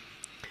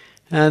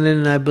 And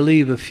then I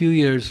believe a few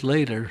years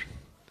later,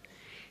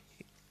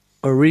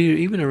 or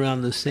even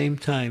around the same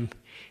time,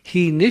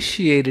 he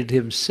initiated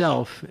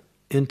himself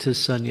into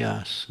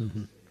sannyas.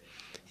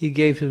 He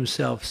gave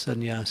himself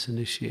sannyas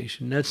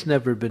initiation. That's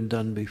never been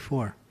done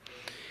before.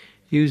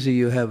 Usually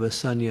you have a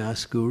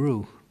sannyas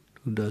guru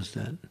who does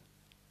that.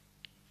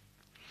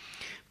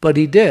 But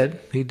he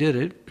did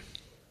it.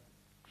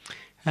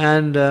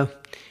 And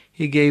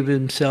he gave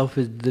himself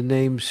the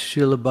name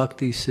Srila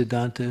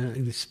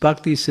Bhaktisiddhanta, it's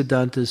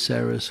Bhaktisiddhanta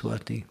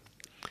Sarasvati,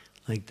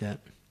 like that.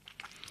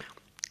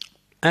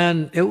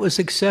 And it was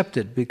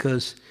accepted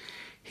because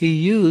he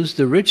used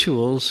the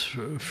rituals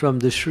from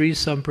the Sri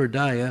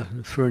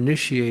Sampradaya for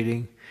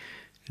initiating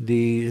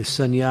the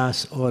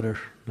sannyas order,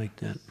 like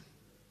that.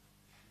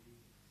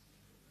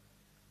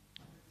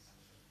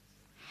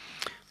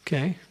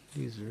 Okay,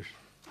 these are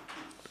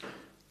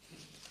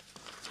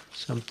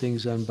some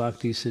things on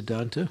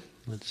Bhaktisiddhanta.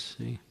 Let's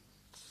see.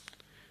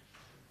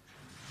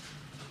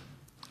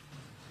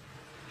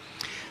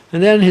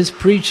 And then his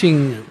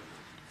preaching,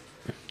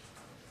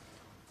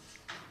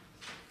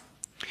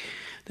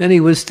 then he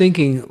was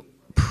thinking,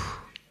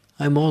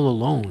 I'm all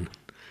alone.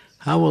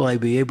 How will I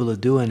be able to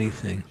do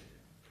anything?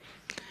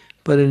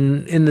 But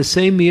in the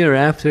same year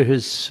after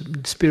his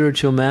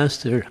spiritual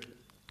master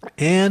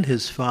and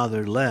his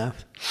father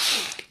left,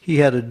 he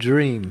had a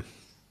dream.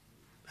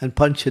 And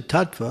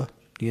Panchatattva,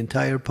 the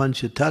entire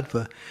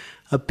Panchatattva,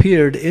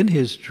 appeared in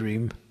his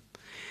dream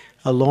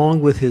along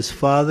with his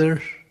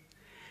father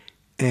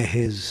and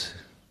his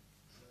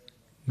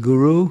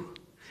guru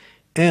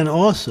and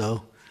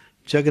also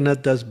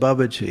Jagannath Das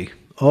Babaji.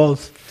 All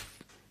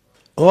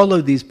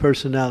of these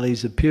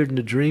personalities appeared in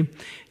the dream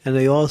and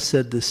they all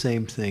said the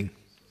same thing.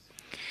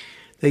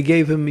 They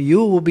gave him,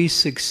 you will be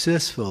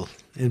successful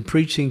in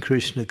preaching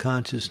Krishna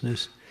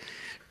consciousness.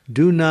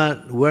 Do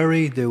not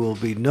worry, there will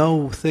be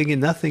nothing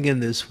in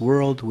this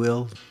world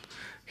will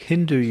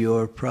hinder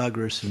your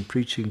progress in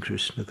preaching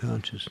Krishna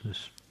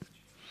consciousness.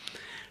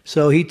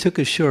 So he took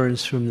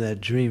assurance from that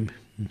dream.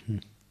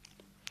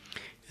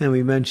 And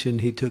we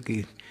mentioned he took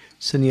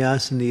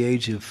sannyas in the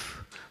age of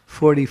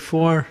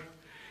 44,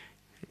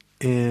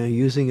 and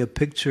using a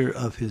picture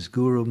of his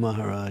Guru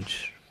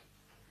Maharaj.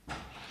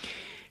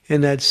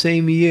 In that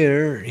same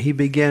year, he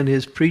began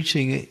his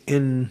preaching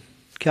in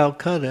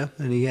Calcutta,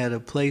 and he had a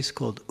place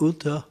called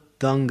Uta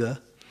Danga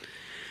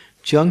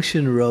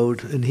Junction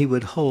Road, and he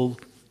would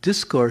hold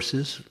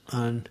discourses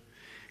on,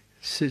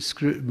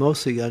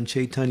 mostly on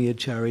Chaitanya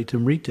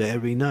Charitamrita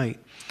every night.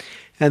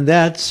 And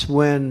that's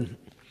when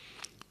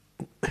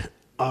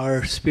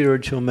our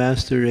spiritual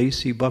master,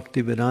 A.C.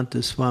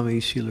 Bhaktisiddhanta Swami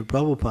Srila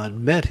Prabhupada,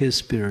 met his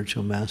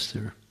spiritual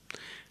master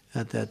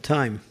at that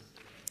time.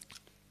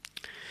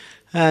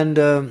 And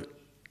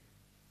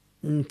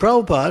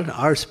Prabhupada,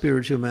 our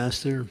spiritual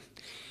master,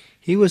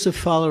 he was a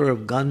follower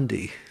of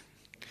Gandhi.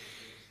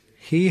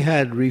 He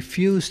had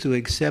refused to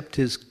accept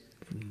his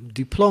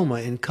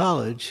diploma in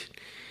college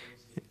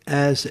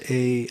as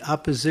a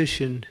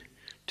opposition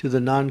to the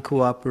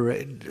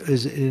non-cooperation,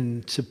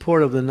 in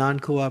support of the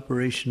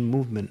non-cooperation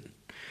movement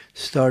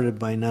started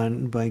by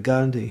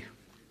Gandhi.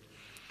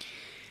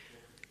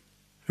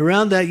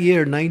 Around that year,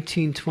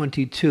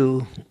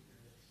 1922,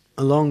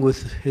 along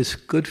with his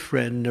good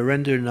friend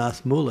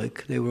Narendranath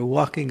Mullik, they were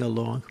walking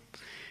along,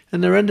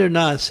 and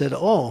Narendranath said,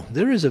 "Oh,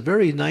 there is a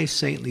very nice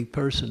saintly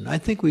person. I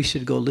think we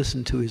should go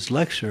listen to his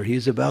lecture.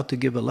 He's about to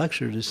give a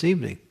lecture this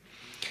evening."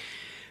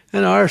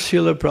 And our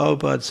Srila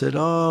Prabhupada said,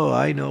 "Oh,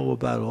 I know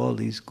about all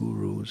these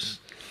gurus.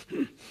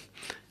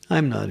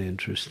 I'm not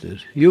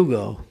interested. You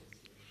go."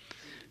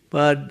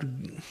 But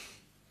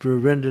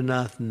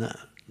Narendranath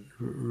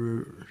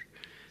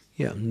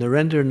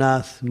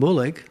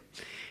Mullik,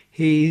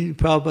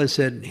 Prabhupada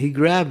said, he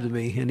grabbed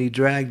me and he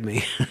dragged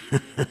me.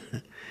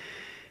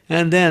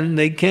 And then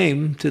they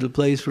came to the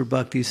place where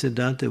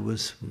Bhaktisiddhanta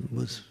was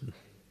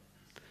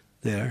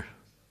there.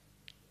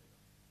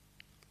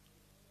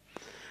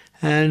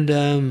 And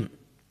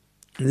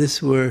this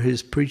is where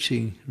his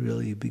preaching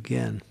really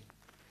began.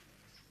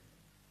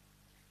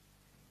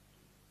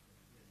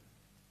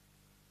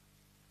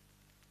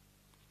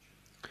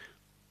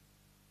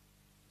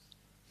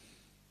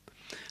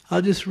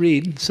 I'll just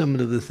read some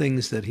of the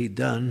things that he'd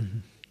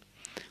done.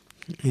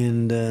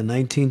 In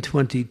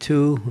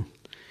 1922,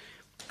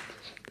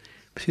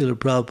 Srila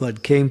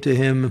Prabhupada came to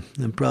him,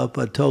 and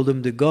Prabhupada told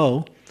him to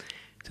go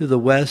to the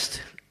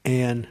West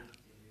and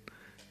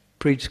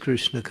preach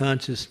Krishna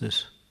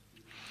consciousness.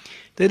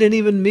 They didn't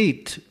even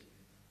meet.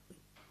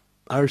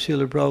 Our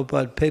Srila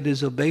Prabhupada paid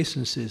his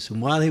obeisances,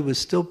 and while he was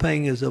still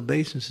paying his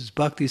obeisances,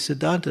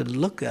 Bhaktisiddhanta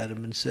looked at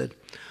him and said,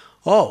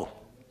 "Oh,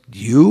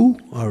 you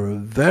are a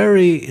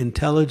very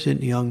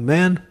intelligent young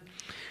man.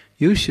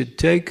 You should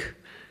take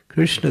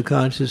Krishna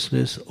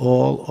consciousness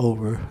all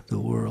over the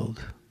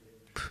world."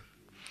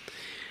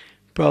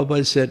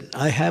 Prabhupada said,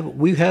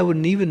 we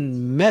haven't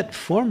even met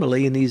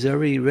formally, and he's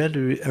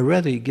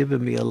already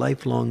given me a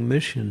lifelong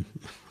mission.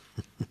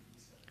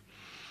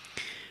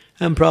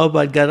 And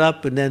Prabhupada got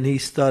up, and then he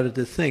started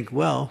to think,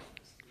 but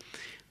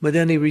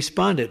then he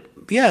responded,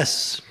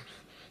 "Yes,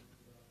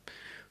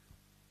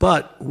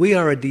 but we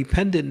are a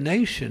dependent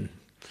nation.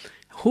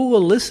 Who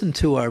will listen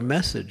to our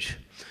message?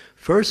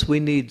 First we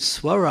need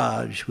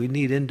Swaraj, we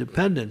need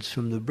independence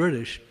from the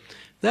British.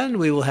 Then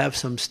we will have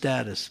some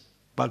status."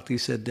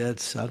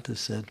 Bhaktisiddhanta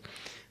said,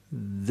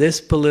 "This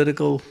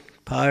political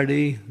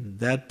party,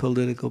 that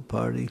political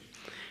party,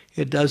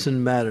 it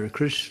doesn't matter.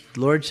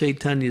 Lord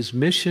Chaitanya's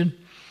mission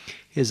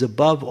is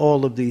above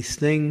all of these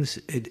things.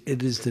 It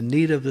is the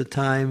need of the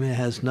time. It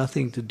has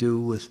nothing to do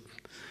with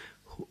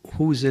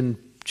who's in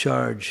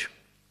charge."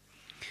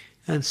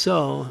 And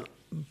so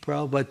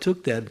Prabhupada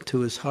took that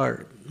to his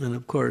heart. And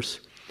of course,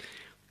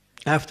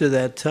 after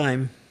that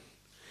time,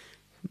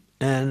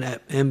 and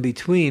in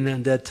between,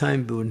 at that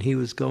time when he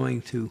was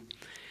going to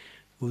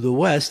the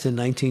West in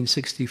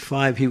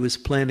 1965, he was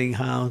planning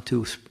how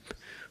to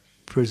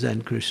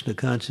present Krishna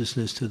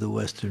consciousness to the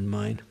Western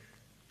mind.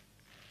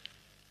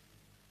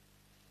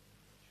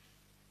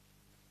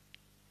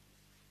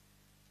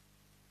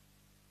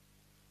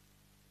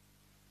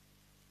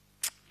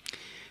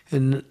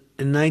 In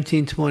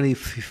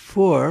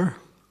 1924,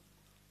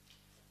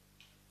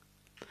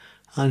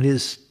 on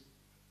his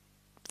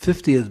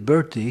 50th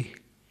birthday,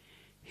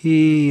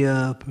 he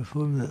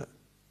performed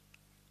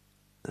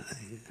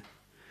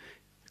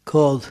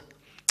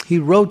he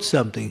wrote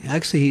something.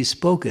 Actually, he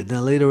spoke it.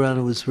 Now, later on,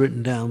 it was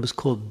written down. It was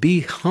called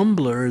 "Be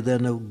Humbler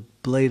Than a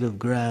Blade of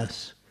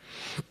Grass."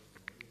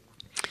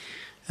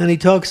 And he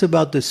talks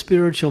about the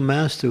spiritual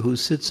master who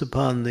sits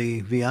upon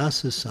the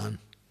Vyasa-san.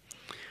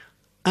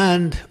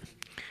 And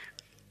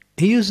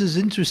he uses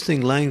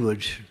interesting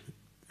language.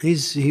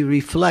 He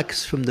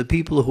reflects from the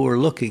people who are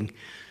looking.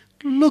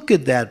 Look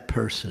at that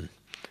person.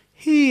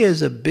 He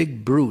is a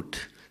big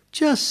brute.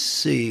 Just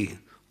see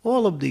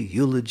all of the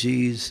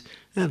eulogies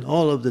and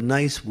all of the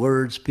nice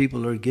words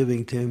people are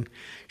giving to him.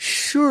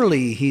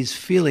 Surely he's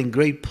feeling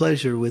great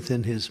pleasure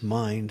within his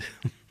mind.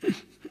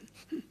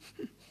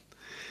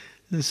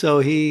 And so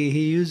he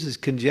uses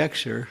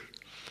conjecture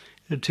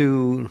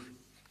to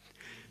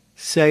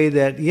say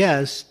that,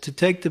 yes, to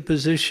take the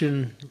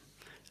position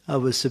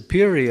of a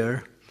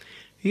superior,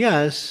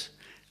 Yes,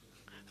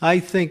 I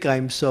think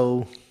I'm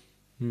so,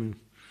 you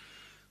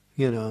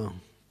know,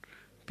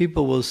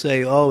 people will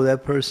say, oh,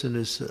 that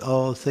person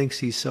thinks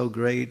he's so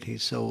great,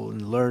 he's so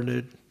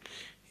learned,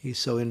 he's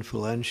so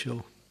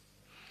influential.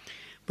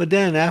 But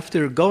then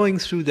after going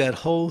through that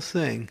whole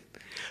thing,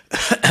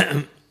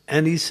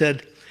 and he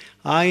said,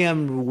 I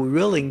am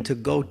willing to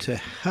go to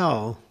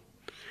hell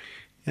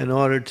in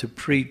order to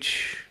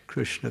preach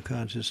Krishna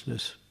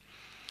consciousness.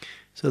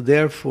 So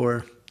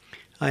therefore,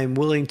 I am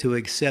willing to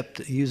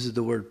accept, uses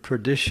the word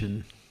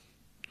perdition,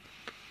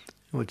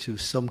 which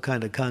is some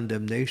kind of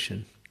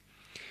condemnation,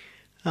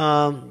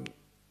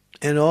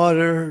 in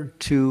order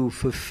to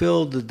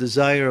fulfill the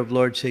desire of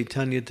Lord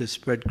Chaitanya to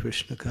spread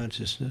Krishna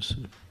consciousness.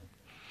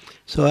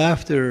 So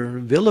after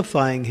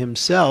vilifying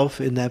himself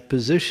in that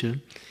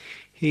position,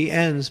 he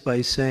ends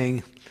by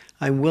saying,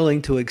 I'm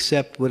willing to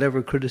accept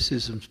whatever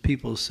criticisms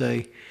people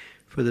say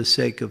for the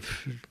sake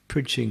of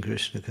preaching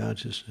Krishna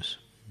consciousness.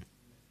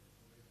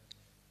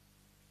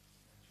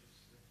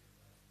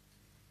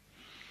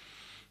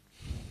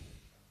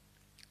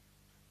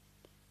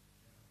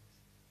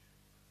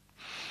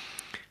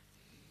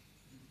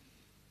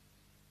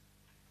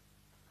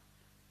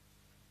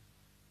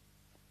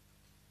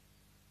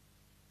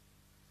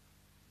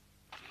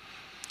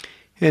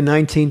 In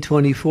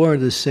 1924,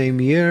 the same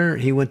year,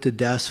 he went to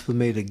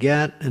Dasvameda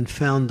Ghat and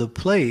found the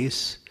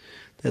place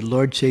that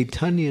Lord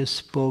Chaitanya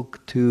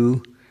spoke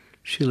to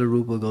Srila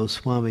Rupa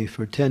Goswami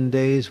for 10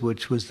 days,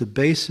 which was the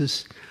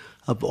basis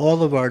of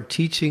all of our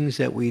teachings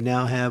that we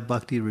now have,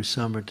 Bhakti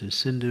Rasamrita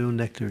Sindhu,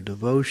 Nectar of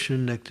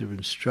Devotion, Nectar of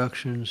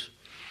Instructions,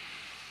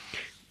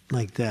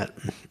 like that.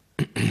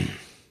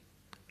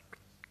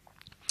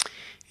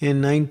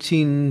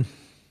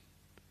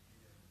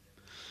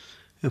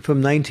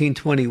 From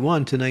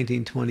 1921 to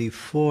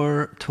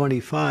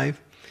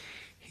 1925,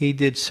 he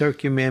did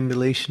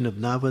circumambulation of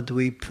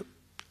Navadvip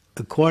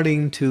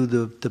according to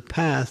the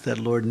path that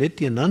Lord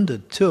Nityananda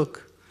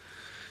took,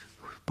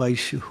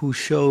 who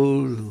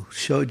showed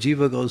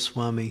Jiva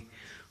Goswami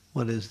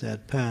what is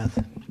that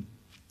path.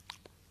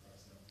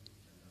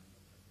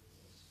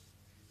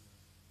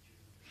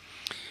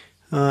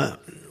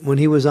 When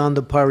he was on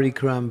the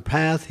Parikram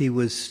path, he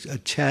was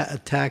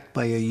attacked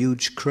by a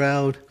huge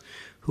crowd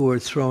who were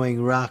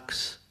throwing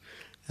rocks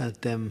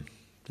at them.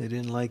 They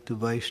didn't like the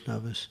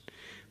Vaishnavas.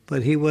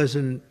 But he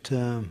wasn't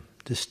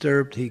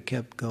disturbed, he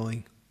kept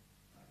going.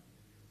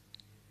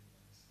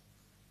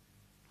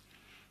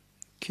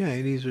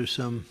 Okay, these are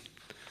some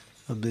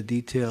of the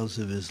details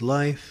of his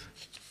life.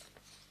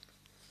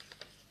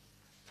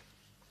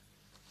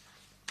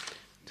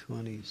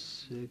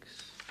 26.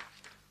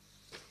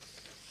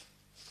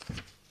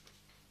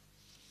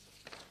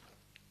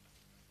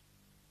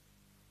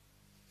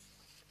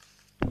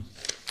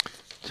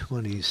 In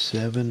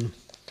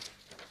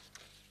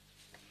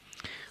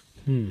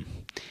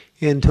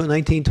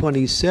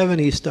 1927,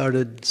 he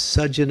started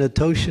Sajjana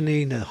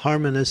Toshini, the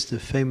Harmonist, the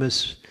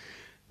famous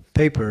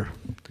paper.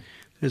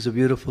 There's a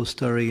beautiful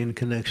story in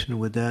connection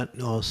with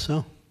that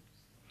also.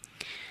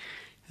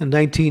 In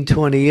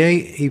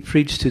 1928, he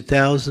preached to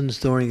thousands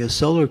during a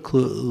solar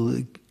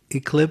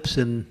eclipse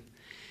and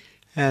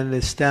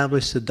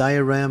established a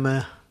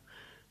diorama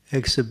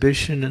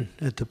exhibition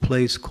at the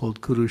place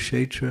called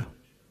Kurukshetra.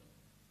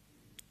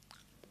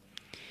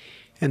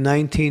 In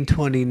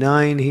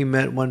 1929, he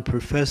met one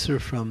professor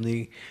from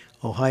the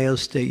Ohio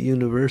State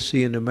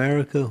University in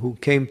America who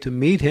came to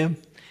meet him,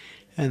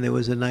 and there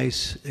was a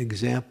nice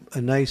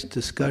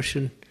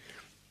discussion.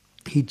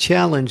 He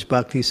challenged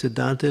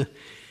Bhaktisiddhanta,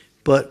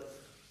 but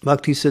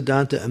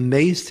Bhaktisiddhanta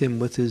amazed him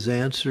with his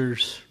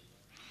answers.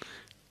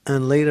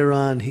 And later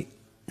on,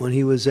 when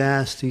he was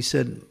asked, he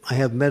said, I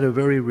have met a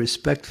very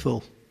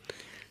respectful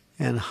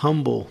and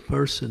humble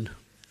person.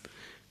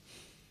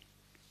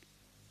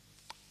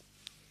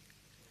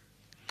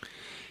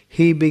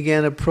 He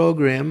began a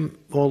program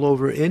all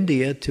over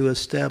India to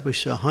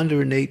establish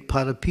 108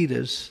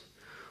 padapitas,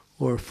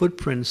 or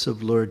footprints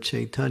of Lord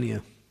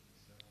Chaitanya.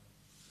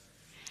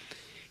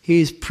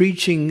 His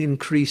preaching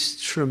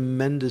increased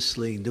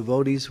tremendously.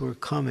 Devotees were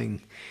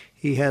coming.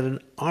 He had an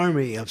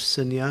army of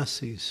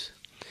sannyasis,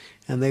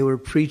 and they were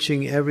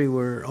preaching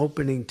everywhere,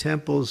 opening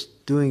temples,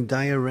 doing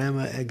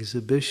diorama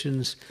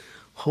exhibitions,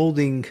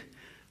 holding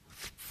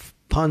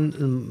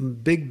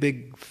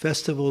big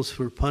festivals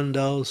for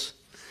pandals,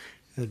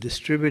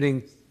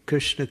 distributing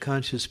Krishna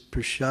conscious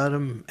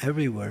prasadam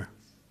everywhere.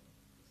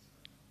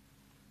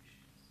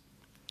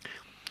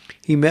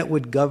 He met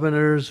with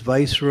governors,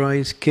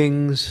 viceroys,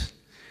 kings.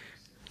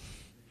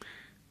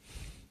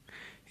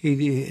 He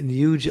did a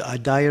huge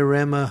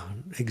diorama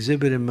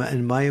exhibit in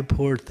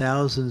Mayapur.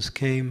 Thousands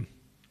came.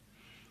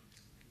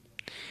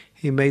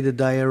 He made the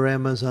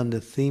dioramas on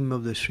the theme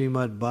of the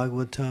Srimad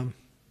Bhagavatam.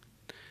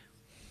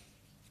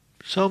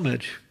 So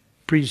much.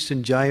 Preached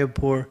in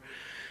Jayapur,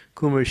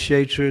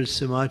 Kumakshetra,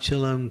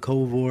 Simachalam,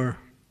 Kovor.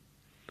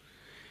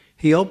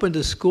 He opened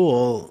a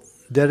school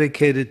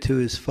dedicated to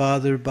his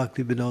father,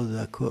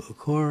 Bhaktivinoda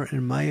Thakur,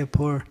 in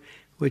Mayapur,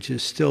 which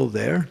is still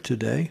there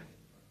today.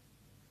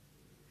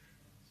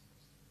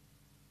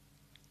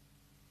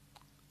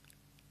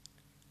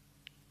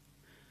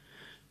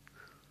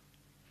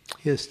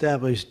 He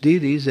established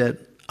deities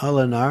at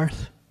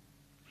Alanarth,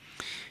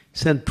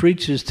 sent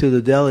preachers to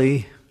the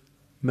Delhi,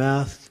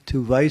 Math,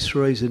 to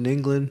viceroys in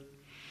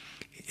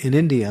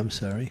India,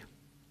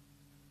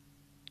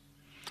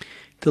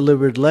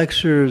 delivered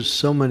lectures,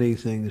 so many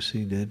things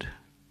he did.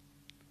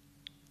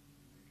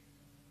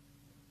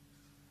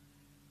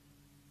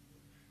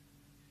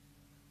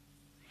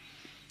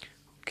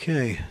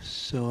 Okay,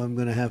 so I'm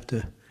going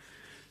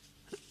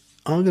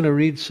to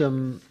read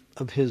some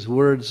of his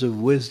words of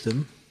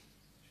wisdom.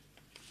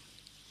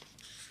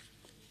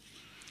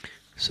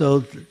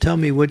 So tell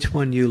me which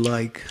one you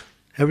like.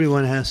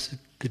 Everyone has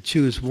to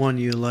choose one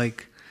you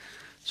like.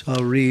 So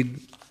I'll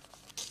read.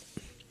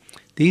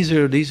 These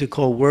are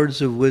called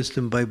Words of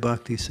Wisdom by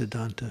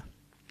Bhaktisiddhanta.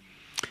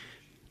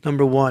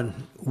 Number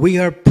 1, we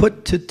are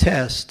put to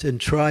test and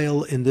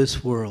trial in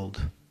this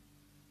world.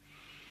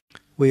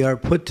 We are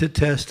put to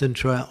test and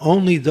trial.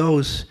 Only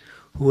those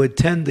who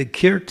attend the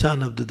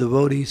kirtan of the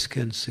devotees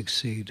can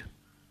succeed.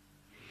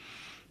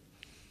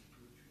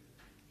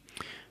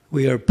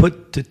 We are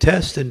put to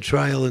test and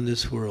trial in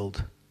this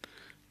world.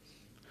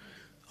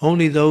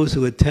 Only those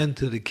who attend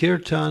to the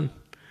kirtan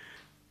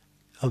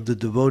of the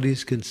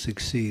devotees can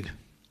succeed.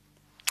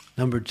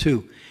 Number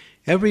 2,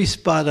 every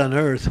spot on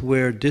earth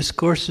where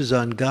discourses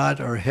on God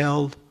are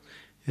held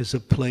is a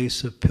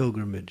place of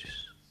pilgrimage.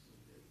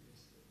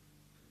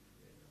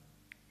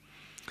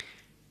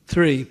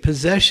 3,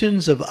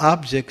 possessions of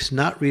objects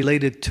not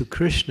related to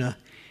Krishna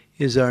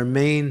is our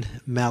main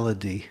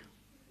malady,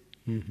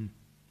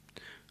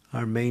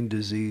 our main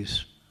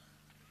disease.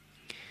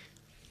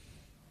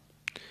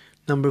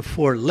 Number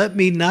 4, let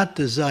me not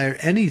desire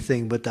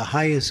anything but the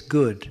highest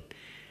good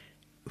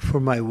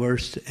for my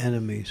worst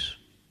enemies.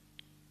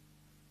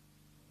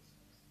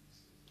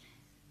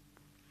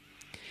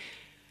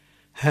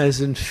 As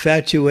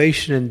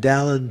infatuation and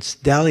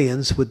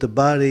dalliance with the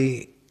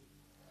body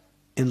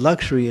in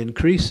luxury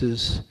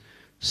increases,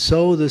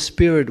 so the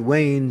spirit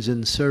wanes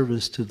in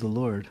service to the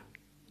Lord.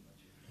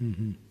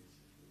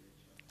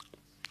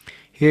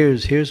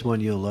 Here's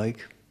one you'll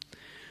like.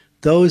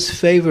 Those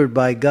favored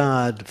by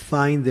God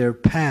find their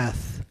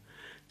path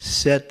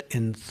set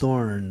in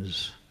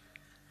thorns.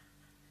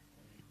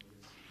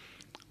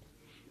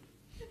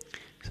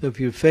 So if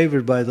you're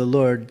favored by the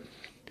Lord,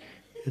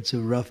 it's a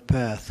rough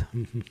path.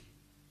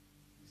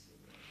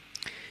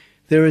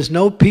 There is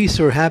no peace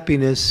or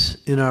happiness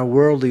in our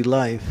worldly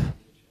life.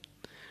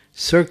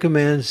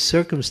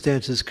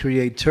 Circumstances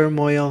create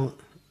turmoil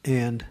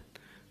and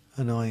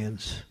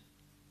annoyance.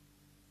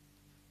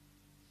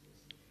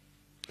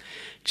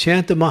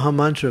 Chant the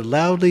Mahamantra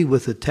loudly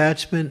with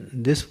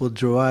attachment. This will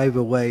drive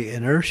away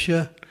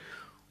inertia,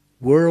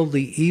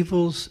 worldly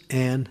evils,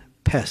 and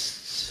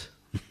pests.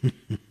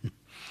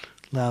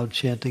 Loud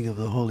chanting of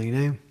the holy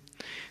name.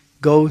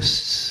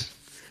 Ghosts,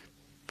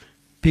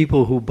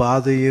 people who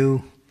bother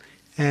you,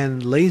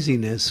 and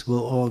laziness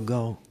will all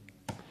go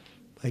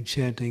by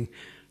chanting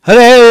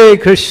Hare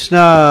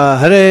Krishna,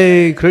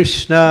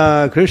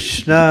 Krishna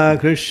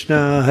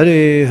Krishna,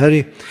 Hare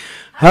Hare,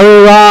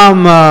 Hare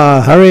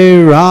Rama,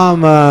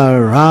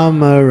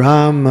 Rama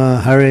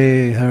Rama,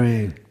 Hare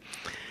Hare.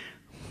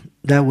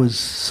 That was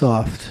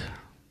soft,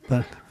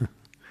 but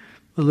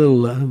a little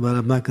loud, but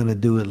I'm not going to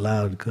do it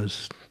loud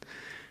because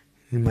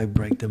it might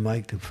break the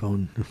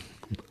microphone.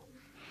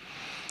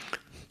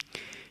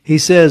 He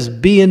says,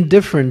 be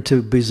indifferent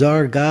to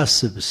bizarre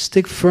gossip.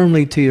 Stick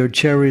firmly to your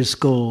cherished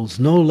goals.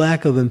 No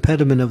lack of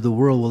impediment of the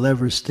world will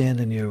ever stand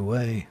in your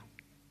way.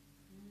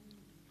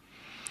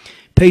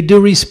 Pay due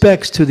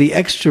respects to the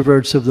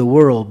extroverts of the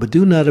world, but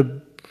do not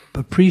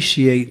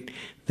appreciate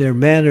their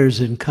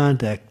manners and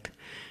conduct.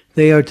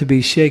 They are to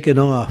be shaken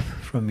off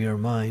from your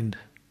mind.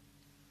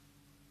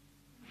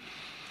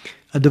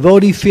 A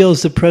devotee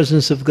feels the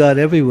presence of God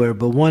everywhere,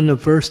 but one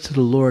averse to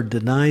the Lord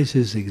denies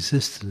His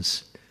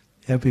existence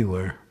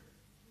everywhere.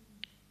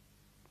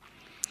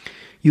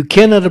 You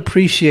cannot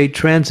appreciate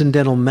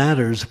transcendental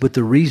matters with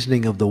the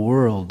reasoning of the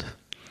world.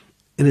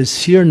 It is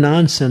sheer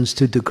nonsense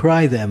to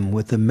decry them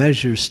with the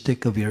measure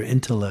stick of your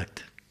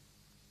intellect.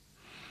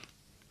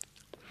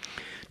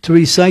 To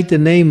recite the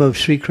name of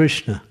Sri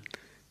Krishna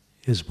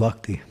is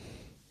bhakti.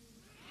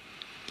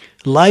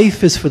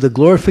 Life is for the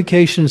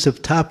glorifications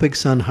of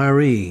topics on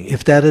Hari.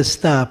 If that is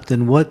stopped,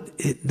 then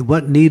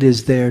what need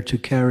is there to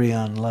carry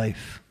on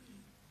life?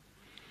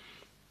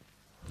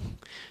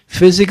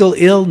 Physical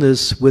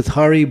illness with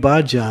Hari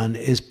Bhajan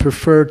is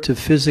preferred to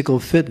physical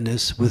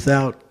fitness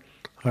without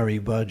Hari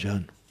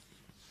Bhajan.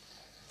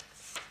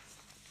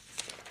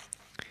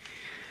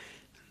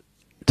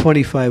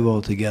 25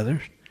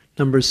 altogether.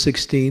 Number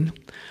 16.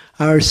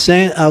 Our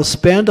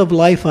span of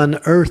life on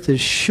earth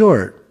is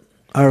short.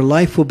 Our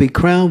life will be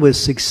crowned with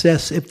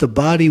success if the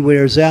body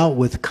wears out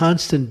with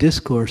constant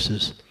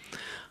discourses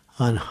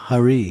on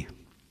Hari.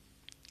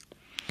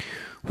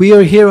 We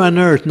are here on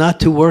earth not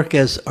to work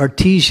as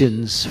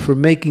artisans for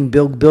making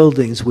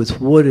buildings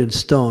with wood and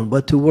stone,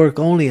 but to work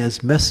only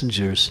as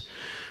messengers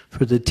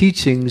for the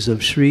teachings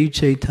of Sri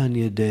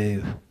Chaitanya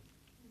Dev.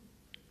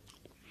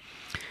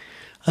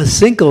 A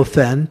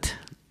sycophant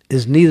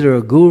is neither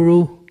a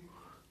guru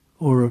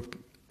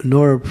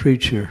nor a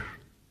preacher.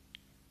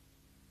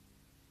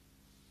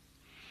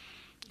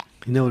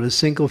 You know what a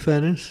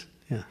sycophant is?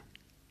 Yeah.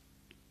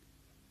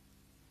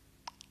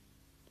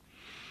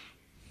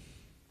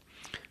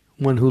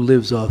 One who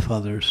lives off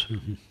others.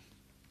 Mm-hmm.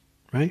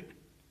 Right?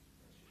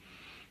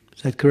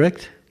 Is that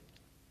correct?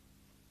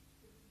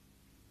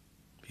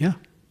 Yeah?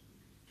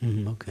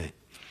 Mm-hmm, okay.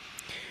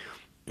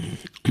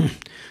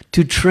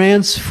 To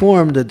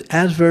transform the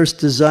adverse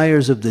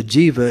desires of the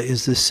jiva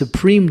is the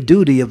supreme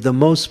duty of the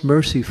most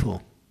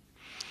merciful.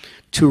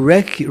 To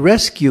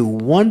rescue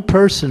one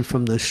person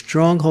from the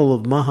stronghold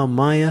of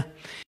Mahamaya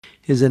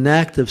is an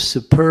act of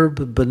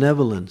superb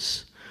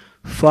benevolence,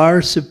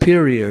 far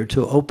superior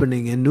to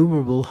opening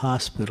innumerable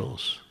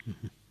hospitals.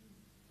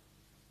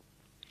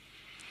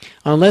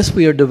 Unless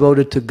we are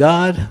devoted to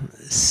God,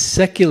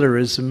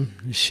 secularism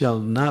shall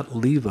not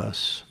leave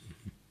us.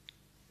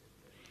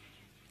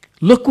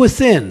 Look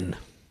within,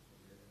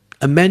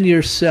 amend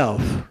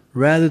yourself,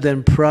 rather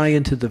than pry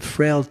into the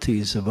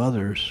frailties of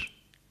others.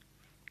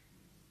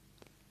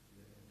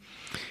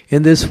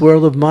 In this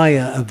world of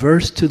Maya,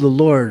 averse to the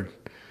Lord,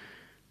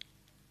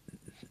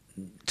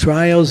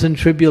 trials and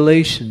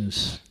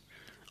tribulations,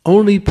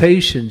 only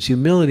patience,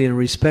 humility, and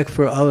respect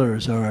for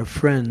others are our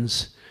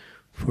friends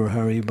for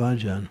Hari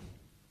Bhajan.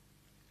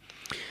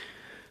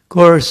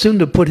 Gaura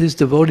Sunda put his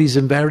devotees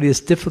in various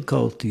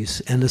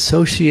difficulties and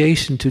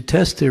association to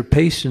test their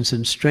patience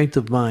and strength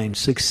of mind.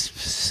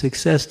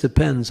 Success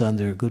depends on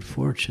their good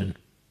fortune.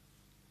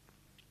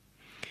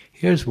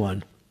 Here's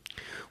one.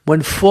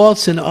 When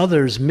faults in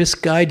others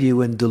misguide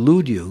you and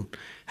delude you,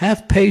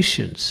 have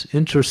patience,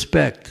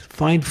 introspect,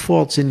 find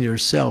faults in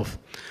yourself.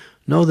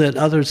 Know that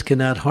others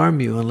cannot harm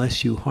you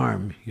unless you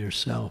harm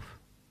yourself.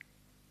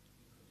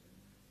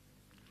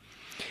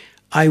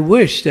 I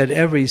wish that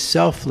every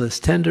selfless,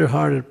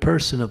 tender-hearted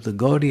person of the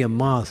Gaudiya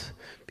Math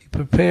be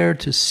prepared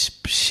to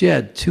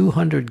shed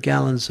 200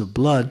 gallons of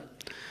blood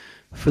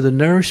for the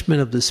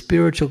nourishment of the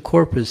spiritual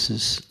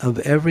corpuses of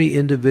every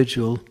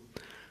individual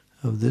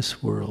of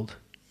this world.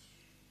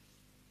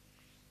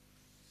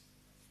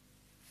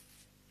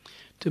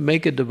 To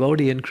make a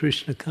devotee in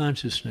Krishna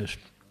consciousness,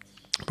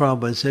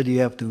 Prabhupada said you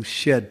have to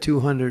shed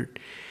 200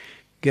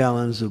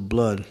 gallons of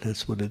blood.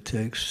 That's what it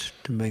takes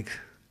to make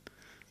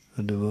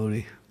a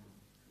devotee.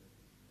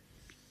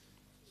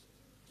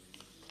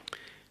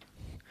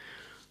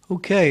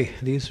 Okay,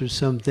 these are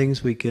some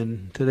things we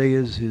can... Today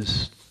is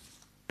his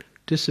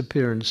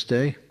disappearance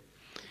day.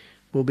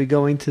 We'll be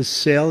going to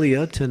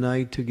Salya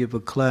tonight to give a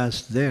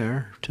class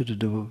there to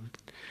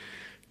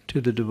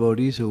the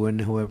devotees or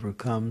whoever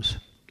comes.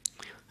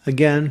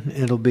 Again,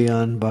 it'll be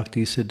on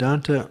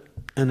Bhaktisiddhanta,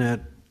 and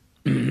at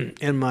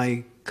in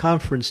my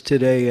conference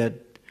today at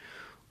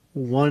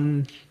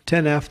 10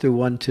 after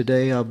 1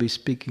 today, I'll be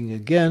speaking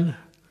again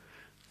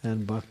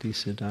on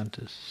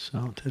Bhaktisiddhanta.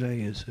 So today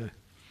is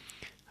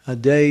a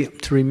day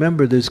to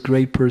remember this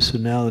great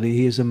personality.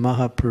 He is a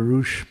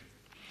Mahapurush.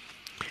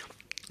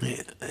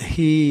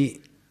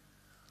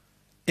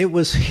 It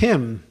was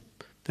him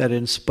that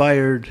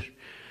inspired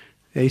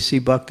A.C.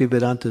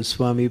 Bhaktivedanta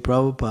Swami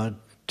Prabhupada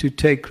to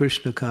take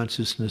Krishna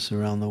consciousness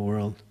around the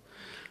world.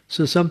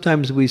 So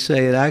sometimes we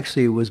say it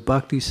actually was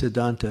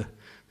Bhaktisiddhanta's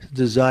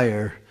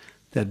desire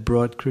that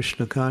brought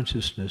Krishna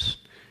consciousness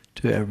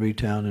to every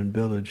town and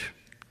village.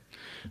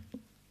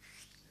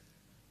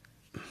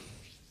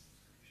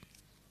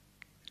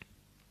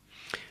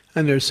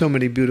 And there's so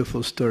many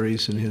beautiful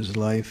stories in his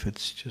life.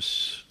 It's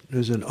just,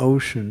 there's an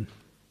ocean.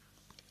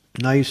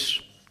 Nice,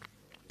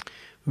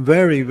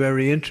 very,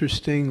 very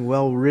interesting,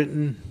 well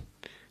written,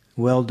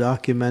 well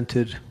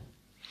documented.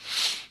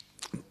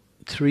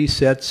 3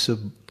 sets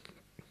of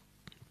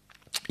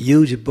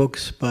huge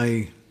books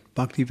by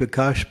Bhakti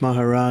Vikash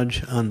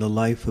Maharaj on the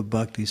life of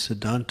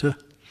Bhaktisiddhanta.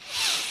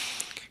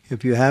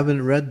 If you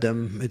haven't read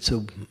them,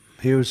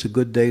 here's a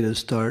good day to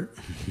start.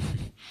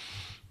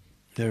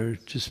 They're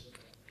just...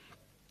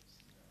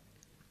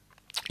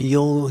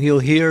 You'll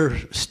hear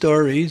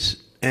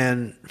stories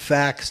and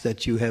facts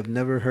that you have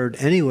never heard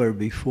anywhere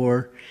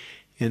before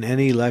in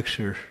any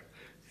lecture.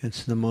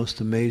 It's the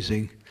most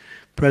amazing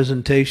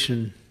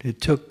presentation.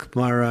 It took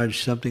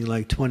Maharaj something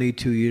like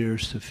 22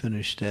 years to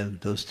finish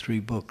those 3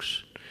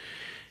 books.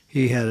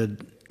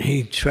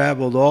 He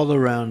traveled all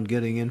around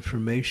getting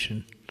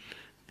information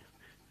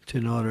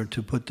in order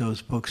to put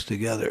those books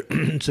together.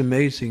 It's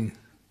amazing.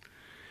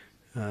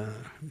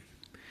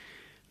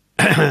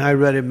 I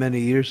read it many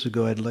years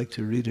ago. I'd like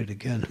to read it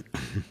again.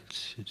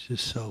 It's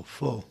just so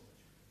full.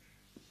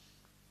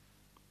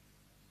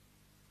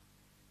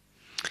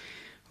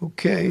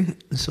 Okay,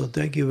 so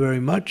thank you very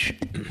much.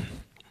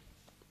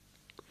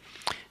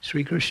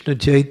 Sri Krishna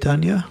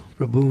Chaitanya,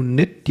 Prabhu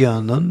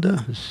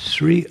Nityananda,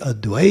 Sri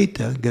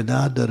Advaita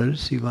Gadadhara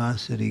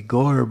Sivasari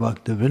Gaur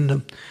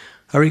Bhaktivinoda,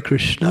 Hare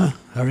Krishna,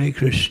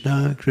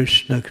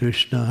 Krishna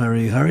Krishna,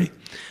 Hare Hare,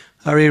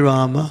 Hare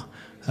Rama,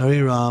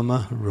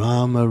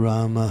 Rama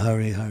Rama,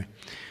 Hare Hare.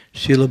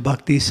 Srila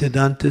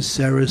Bhaktisiddhanta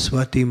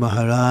Sarasvati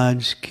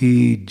Maharaj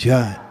ki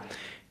jai.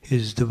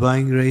 His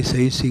Divine Grace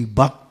A.C.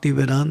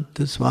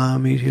 Bhaktisiddhanta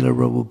Swami Srila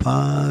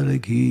Prabhupada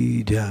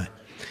Ki Jai.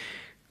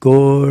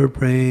 Gaur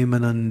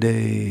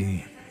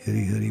Premanande.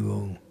 Hari Hari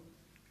Bol.